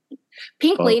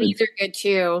 Pink ladies are good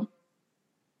too.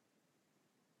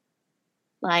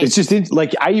 Like it's just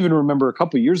like I even remember a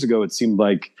couple years ago. It seemed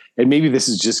like, and maybe this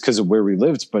is just because of where we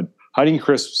lived, but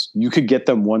Honeycrisps you could get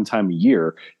them one time a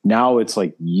year. Now it's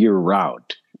like year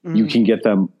round. Mm-hmm. You can get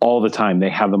them all the time. They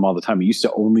have them all the time. It used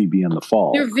to only be in the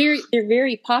fall. They're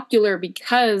very popular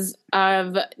because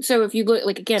of. So if you look,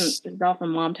 like again, it's all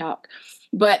from Mom Talk.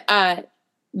 But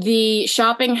the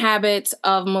shopping habits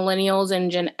of millennials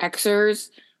and Gen Xers,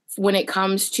 when it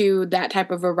comes to that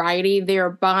type of variety, they're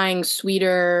buying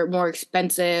sweeter, more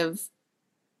expensive,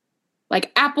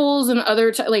 like apples and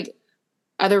other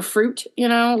fruit.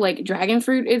 Like dragon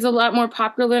fruit is a lot more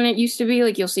popular than it used to be.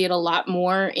 Like you'll see it a lot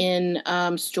more in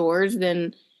stores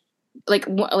than like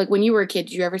when you were a kid.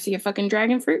 Did you ever see a fucking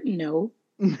dragon fruit? No.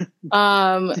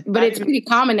 But it's pretty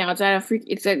common now.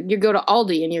 You go to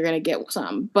Aldi and you're gonna get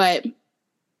some. But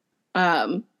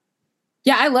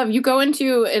I love you go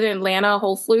into an Atlanta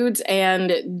Whole Foods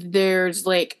and there's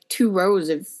like 2 rows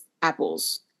of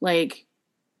apples, like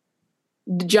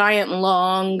the giant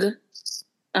long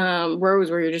rows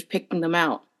where you're just picking them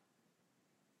out.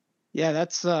 Yeah,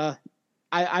 that's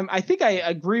I think I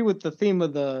agree with the theme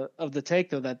of the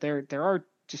take though, that there are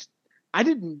just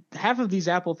half of these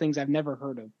apple things I've never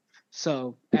heard of.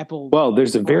 So apple. Well,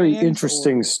 there's a very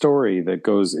interesting story that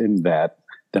goes in that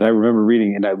I remember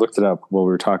reading, and I looked it up while we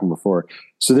were talking before.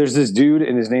 So there's this dude,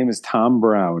 and his name is Tom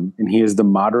Brown, and he is the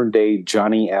modern day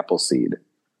Johnny Appleseed.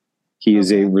 He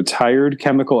is a retired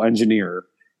chemical engineer,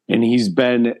 and he's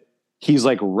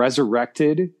like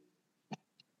resurrected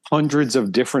hundreds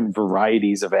of different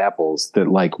varieties of apples that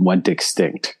like went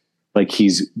extinct. Like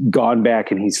he's gone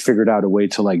back and he's figured out a way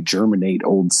to like germinate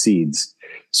old seeds.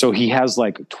 So he has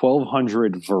like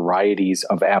 1,200 varieties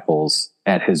of apples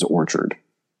at his orchard.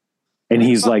 And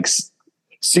he's like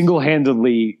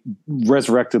single-handedly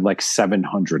resurrected like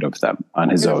 700 of them on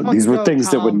his own. These were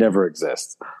things that would never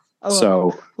exist.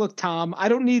 Look, Tom, I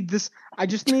don't need this. I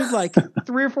just need like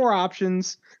 3 or 4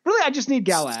 options. Really, I just need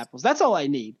Gala apples. That's all I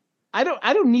need. I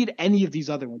don't need any of these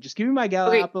other ones. Just give me my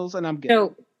Gala apples and I'm good.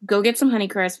 So go get some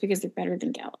Honeycrisp because they're better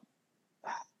than Gala.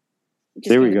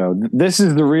 There we go. This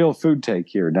is the real food take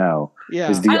here now.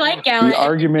 Yeah. I like Gala. The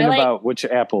argument about which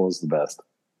apple is the best.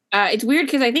 It's weird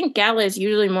because I think Gala is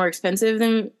usually more expensive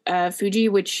than Fuji,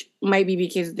 which might be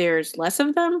because there's less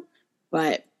of them.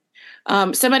 But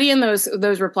somebody in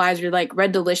those replies were like,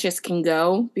 Red Delicious can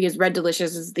go because Red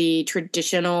Delicious is the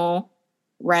traditional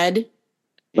red.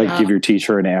 Like give your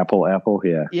teacher an apple,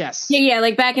 yeah. Yes. Yeah,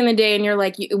 like back in the day, and you're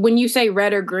like, when you say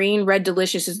red or green, Red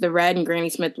Delicious is the red and Granny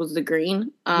Smith was the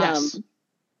green. Yes.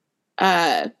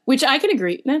 Which I can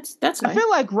agree. That's fine. I feel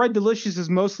like Red Delicious is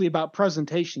mostly about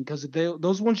presentation because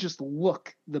those ones just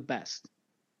look the best.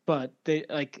 But they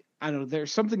like, I don't know,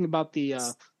 there's something about the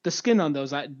skin on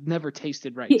those I never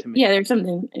tasted right to me. Yeah, there's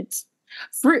something. It's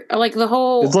fruit, like the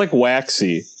whole. It's like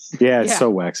waxy. Yeah, it's so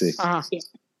waxy. Uh-huh. Yeah.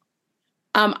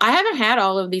 I haven't had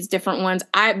all of these different ones.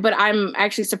 But I'm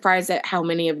actually surprised at how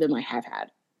many of them I have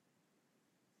had.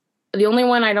 The only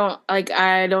one I don't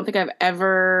think I've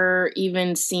ever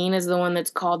even seen is the one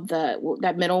that's called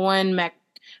that middle one,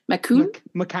 McCown.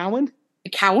 McCown.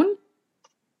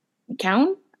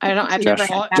 I've never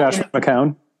had that Josh one.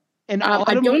 McCown. And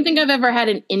I don't think I've ever had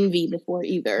an Envy before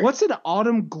either. What's an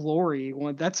Autumn Glory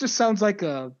one? That just sounds like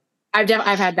a. I've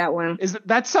had that one.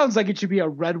 That sounds like it should be a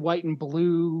red, white, and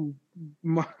blue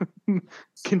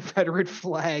Confederate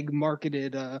flag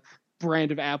marketed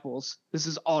brand of apples. This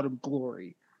is Autumn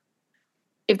Glory.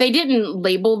 If they didn't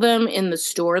label them in the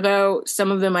store, though,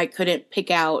 some of them I couldn't pick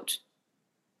out.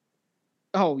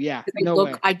 Oh yeah, they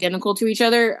look identical to each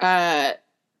other.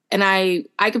 And I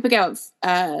could pick out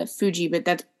Fuji, but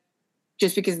that's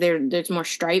just because they're more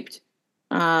striped.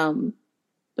 But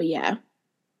yeah,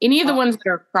 any of the ones that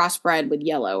are crossbred with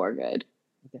yellow are good.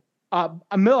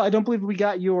 Mill, I don't believe we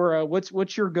got your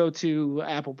what's your go-to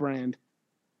apple brand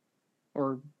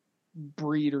or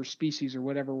breed or species or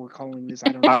whatever we're calling this.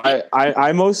 I don't know.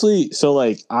 I mostly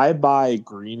I buy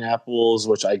green apples,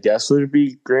 which I guess would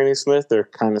be Granny Smith. They're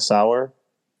kind of sour.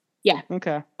 Yeah.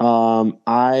 Okay.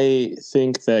 I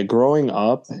think that growing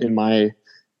up in my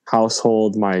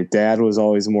household, my dad was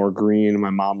always more green.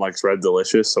 My mom likes Red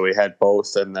Delicious, so we had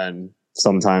both, and then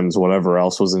sometimes whatever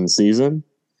else was in season.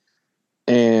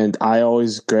 And I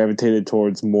always gravitated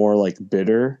towards more like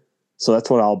bitter. So that's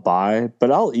what I'll buy, but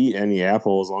I'll eat any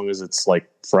apple as long as it's like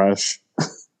fresh.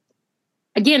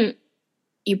 Again,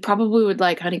 you probably would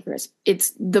like Honeycrisp.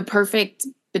 It's the perfect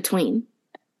between.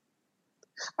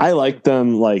 I like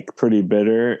them like pretty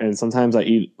bitter, and sometimes I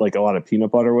eat like a lot of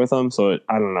peanut butter with them. So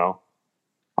I don't know.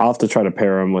 I'll have to try to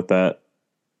pair them with that.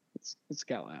 It's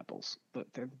Gala apples, but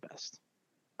they're the best.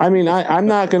 I mean, I'm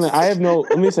not gonna. I have no.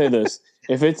 Let me say this: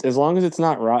 if it's as long as it's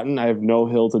not rotten, I have no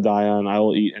hill to die on. I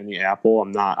will eat any apple.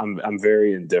 I'm not. I'm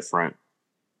very indifferent.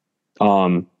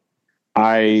 I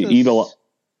eat a lot.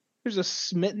 There's a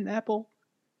Smitten apple,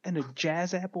 and a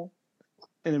Jazz apple,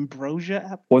 an Ambrosia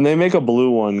apple. When they make a blue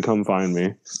one, come find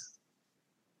me.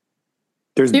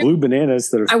 There's blue bananas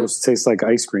that are supposed to taste like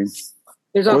ice cream.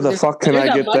 Where the fuck can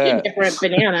I get that? Different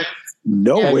banana.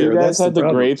 Nowhere. You guys had the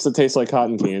grapes that taste like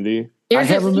cotton candy. I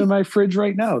have them in my fridge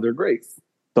right now. They're great.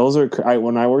 Those are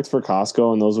when I worked for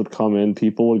Costco and those would come in,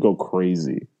 people would go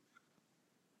crazy.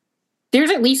 There's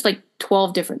at least like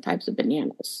 12 different types of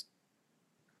bananas,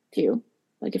 too.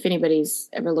 Like if anybody's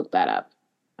ever looked that up.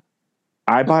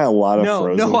 I buy a lot of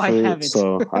frozen fruit,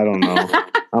 so I don't know.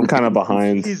 I'm kind of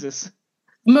behind. Jesus.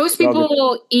 Most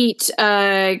people eat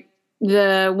the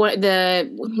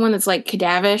one that's like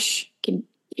Cavendish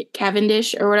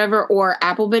or whatever, or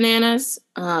apple bananas.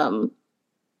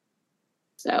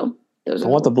 So those. I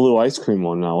want the blue ice cream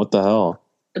one now. What the hell?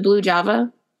 The blue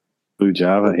Java. Blue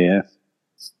Java, yeah.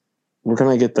 Where can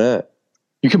I get that?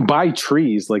 You can buy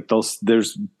trees. Like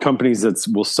there's companies that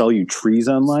will sell you trees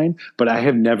online, but I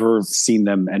have never seen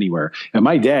them anywhere. And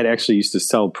my dad actually used to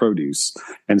sell produce.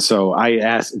 And so I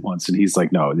asked once and he's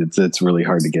like, no, it's really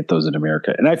hard to get those in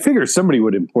America. And I figure somebody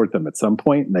would import them at some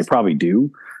point, and they probably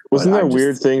do. Wasn't there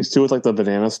weird things too with like the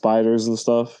banana spiders and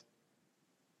stuff?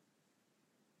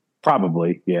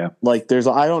 Probably, yeah. Like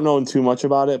I don't know too much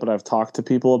about it, but I've talked to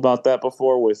people about that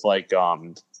before with like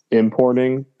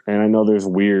importing, and I know there's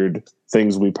weird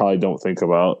things we probably don't think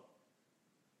about.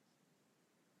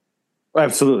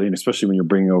 Absolutely, and especially when you're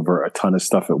bringing over a ton of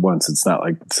stuff at once, it's not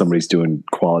like somebody's doing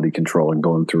quality control and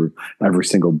going through every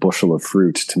single bushel of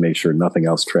fruit to make sure nothing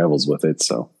else travels with it.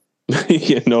 So,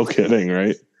 yeah, no kidding,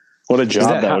 right? What a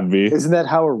job that would be. Isn't that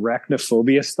how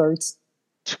arachnophobia starts?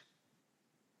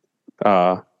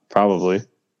 Probably.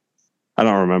 I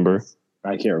don't remember.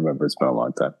 I can't remember. It's been a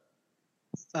long time.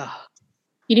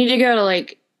 You need to go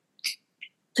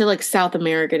to South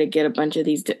America to get a bunch of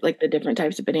these, like the different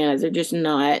types of bananas. They're just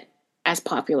not as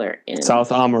popular in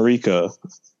South America.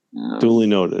 Duly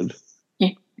noted.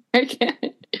 Okay.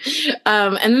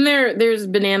 And then there's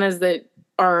bananas that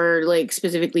are like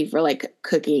specifically for like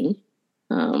cooking,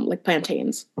 like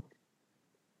plantains.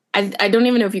 I don't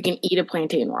even know if you can eat a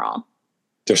plantain raw.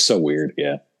 They're so weird.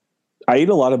 Yeah. I eat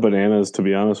a lot of bananas, to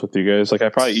be honest with you guys. Like I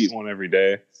probably eat one every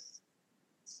day.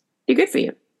 They're good for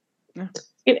you. Yeah.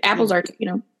 Apples are,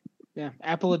 Yeah,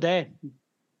 apple a day.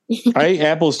 I eat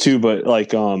apples too, but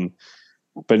like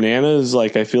bananas,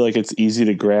 like I feel like it's easy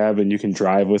to grab and you can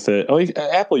drive with it. Oh,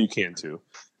 apple you can too.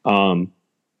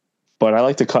 But I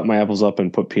like to cut my apples up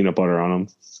and put peanut butter on them.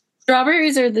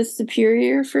 Strawberries are the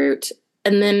superior fruit,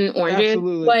 and then oranges.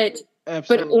 Absolutely.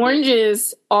 But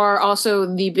oranges are also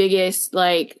the biggest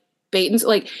like bait and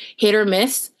like hit or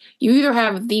miss. You either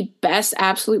have the best,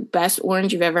 absolute best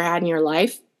orange you've ever had in your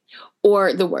life,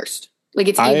 or the worst. Like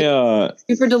it's either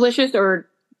super delicious, or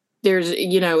there's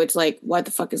it's like, what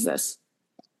the fuck is this?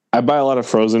 I buy a lot of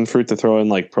frozen fruit to throw in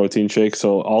like protein shakes,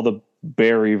 so all the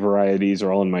berry varieties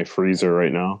are all in my freezer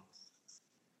right now.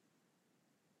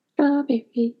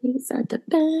 Strawberries are the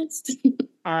best.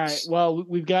 All right. Well,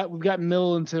 we've got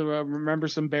Mill into remember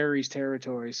some berries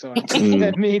territory, so I think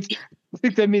that means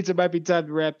it might be time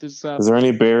to wrap this up. Is there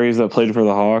any berries that played for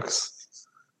the Hawks?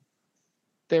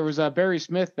 There was Barry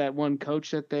Smith, that one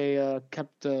coach that they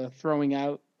kept throwing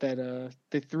out. That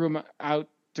they threw him out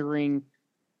during.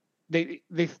 They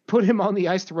put him on the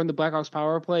ice to run the Blackhawks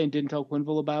power play and didn't tell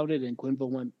Quenneville about it, and Quenneville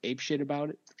went apeshit about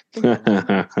it.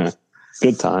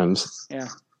 Good times. Yeah.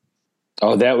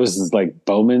 Oh, that was like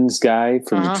Bowman's guy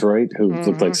from Detroit who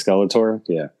looked like Skeletor.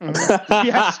 Yeah.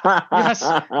 Yes.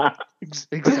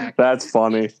 Exactly. That's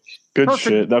funny. Good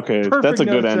shit. Okay, that's a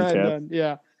good end cap.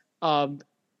 Yeah.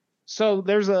 So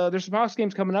there's some Hawks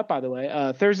games coming up, by the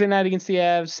way. Thursday night against the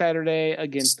Avs, Saturday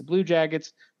against the Blue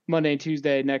Jackets, Monday and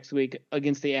Tuesday next week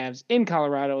against the Avs in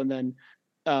Colorado, and then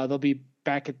they'll be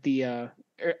back at the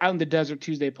out in the desert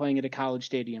Tuesday playing at a college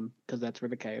stadium because that's where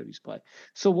the Coyotes play.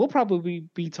 So we'll probably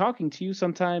be talking to you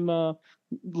sometime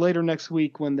later next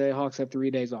week when the Hawks have 3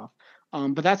 days off.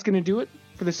 But that's going to do it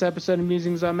for this episode of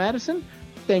Musings on Madison.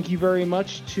 Thank you very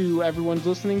much to everyone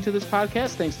listening to this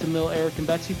podcast. Thanks to Mill, Eric, and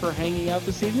Betsy for hanging out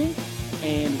this evening.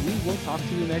 And we will talk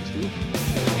to you next week.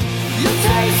 You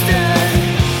taste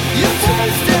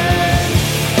it.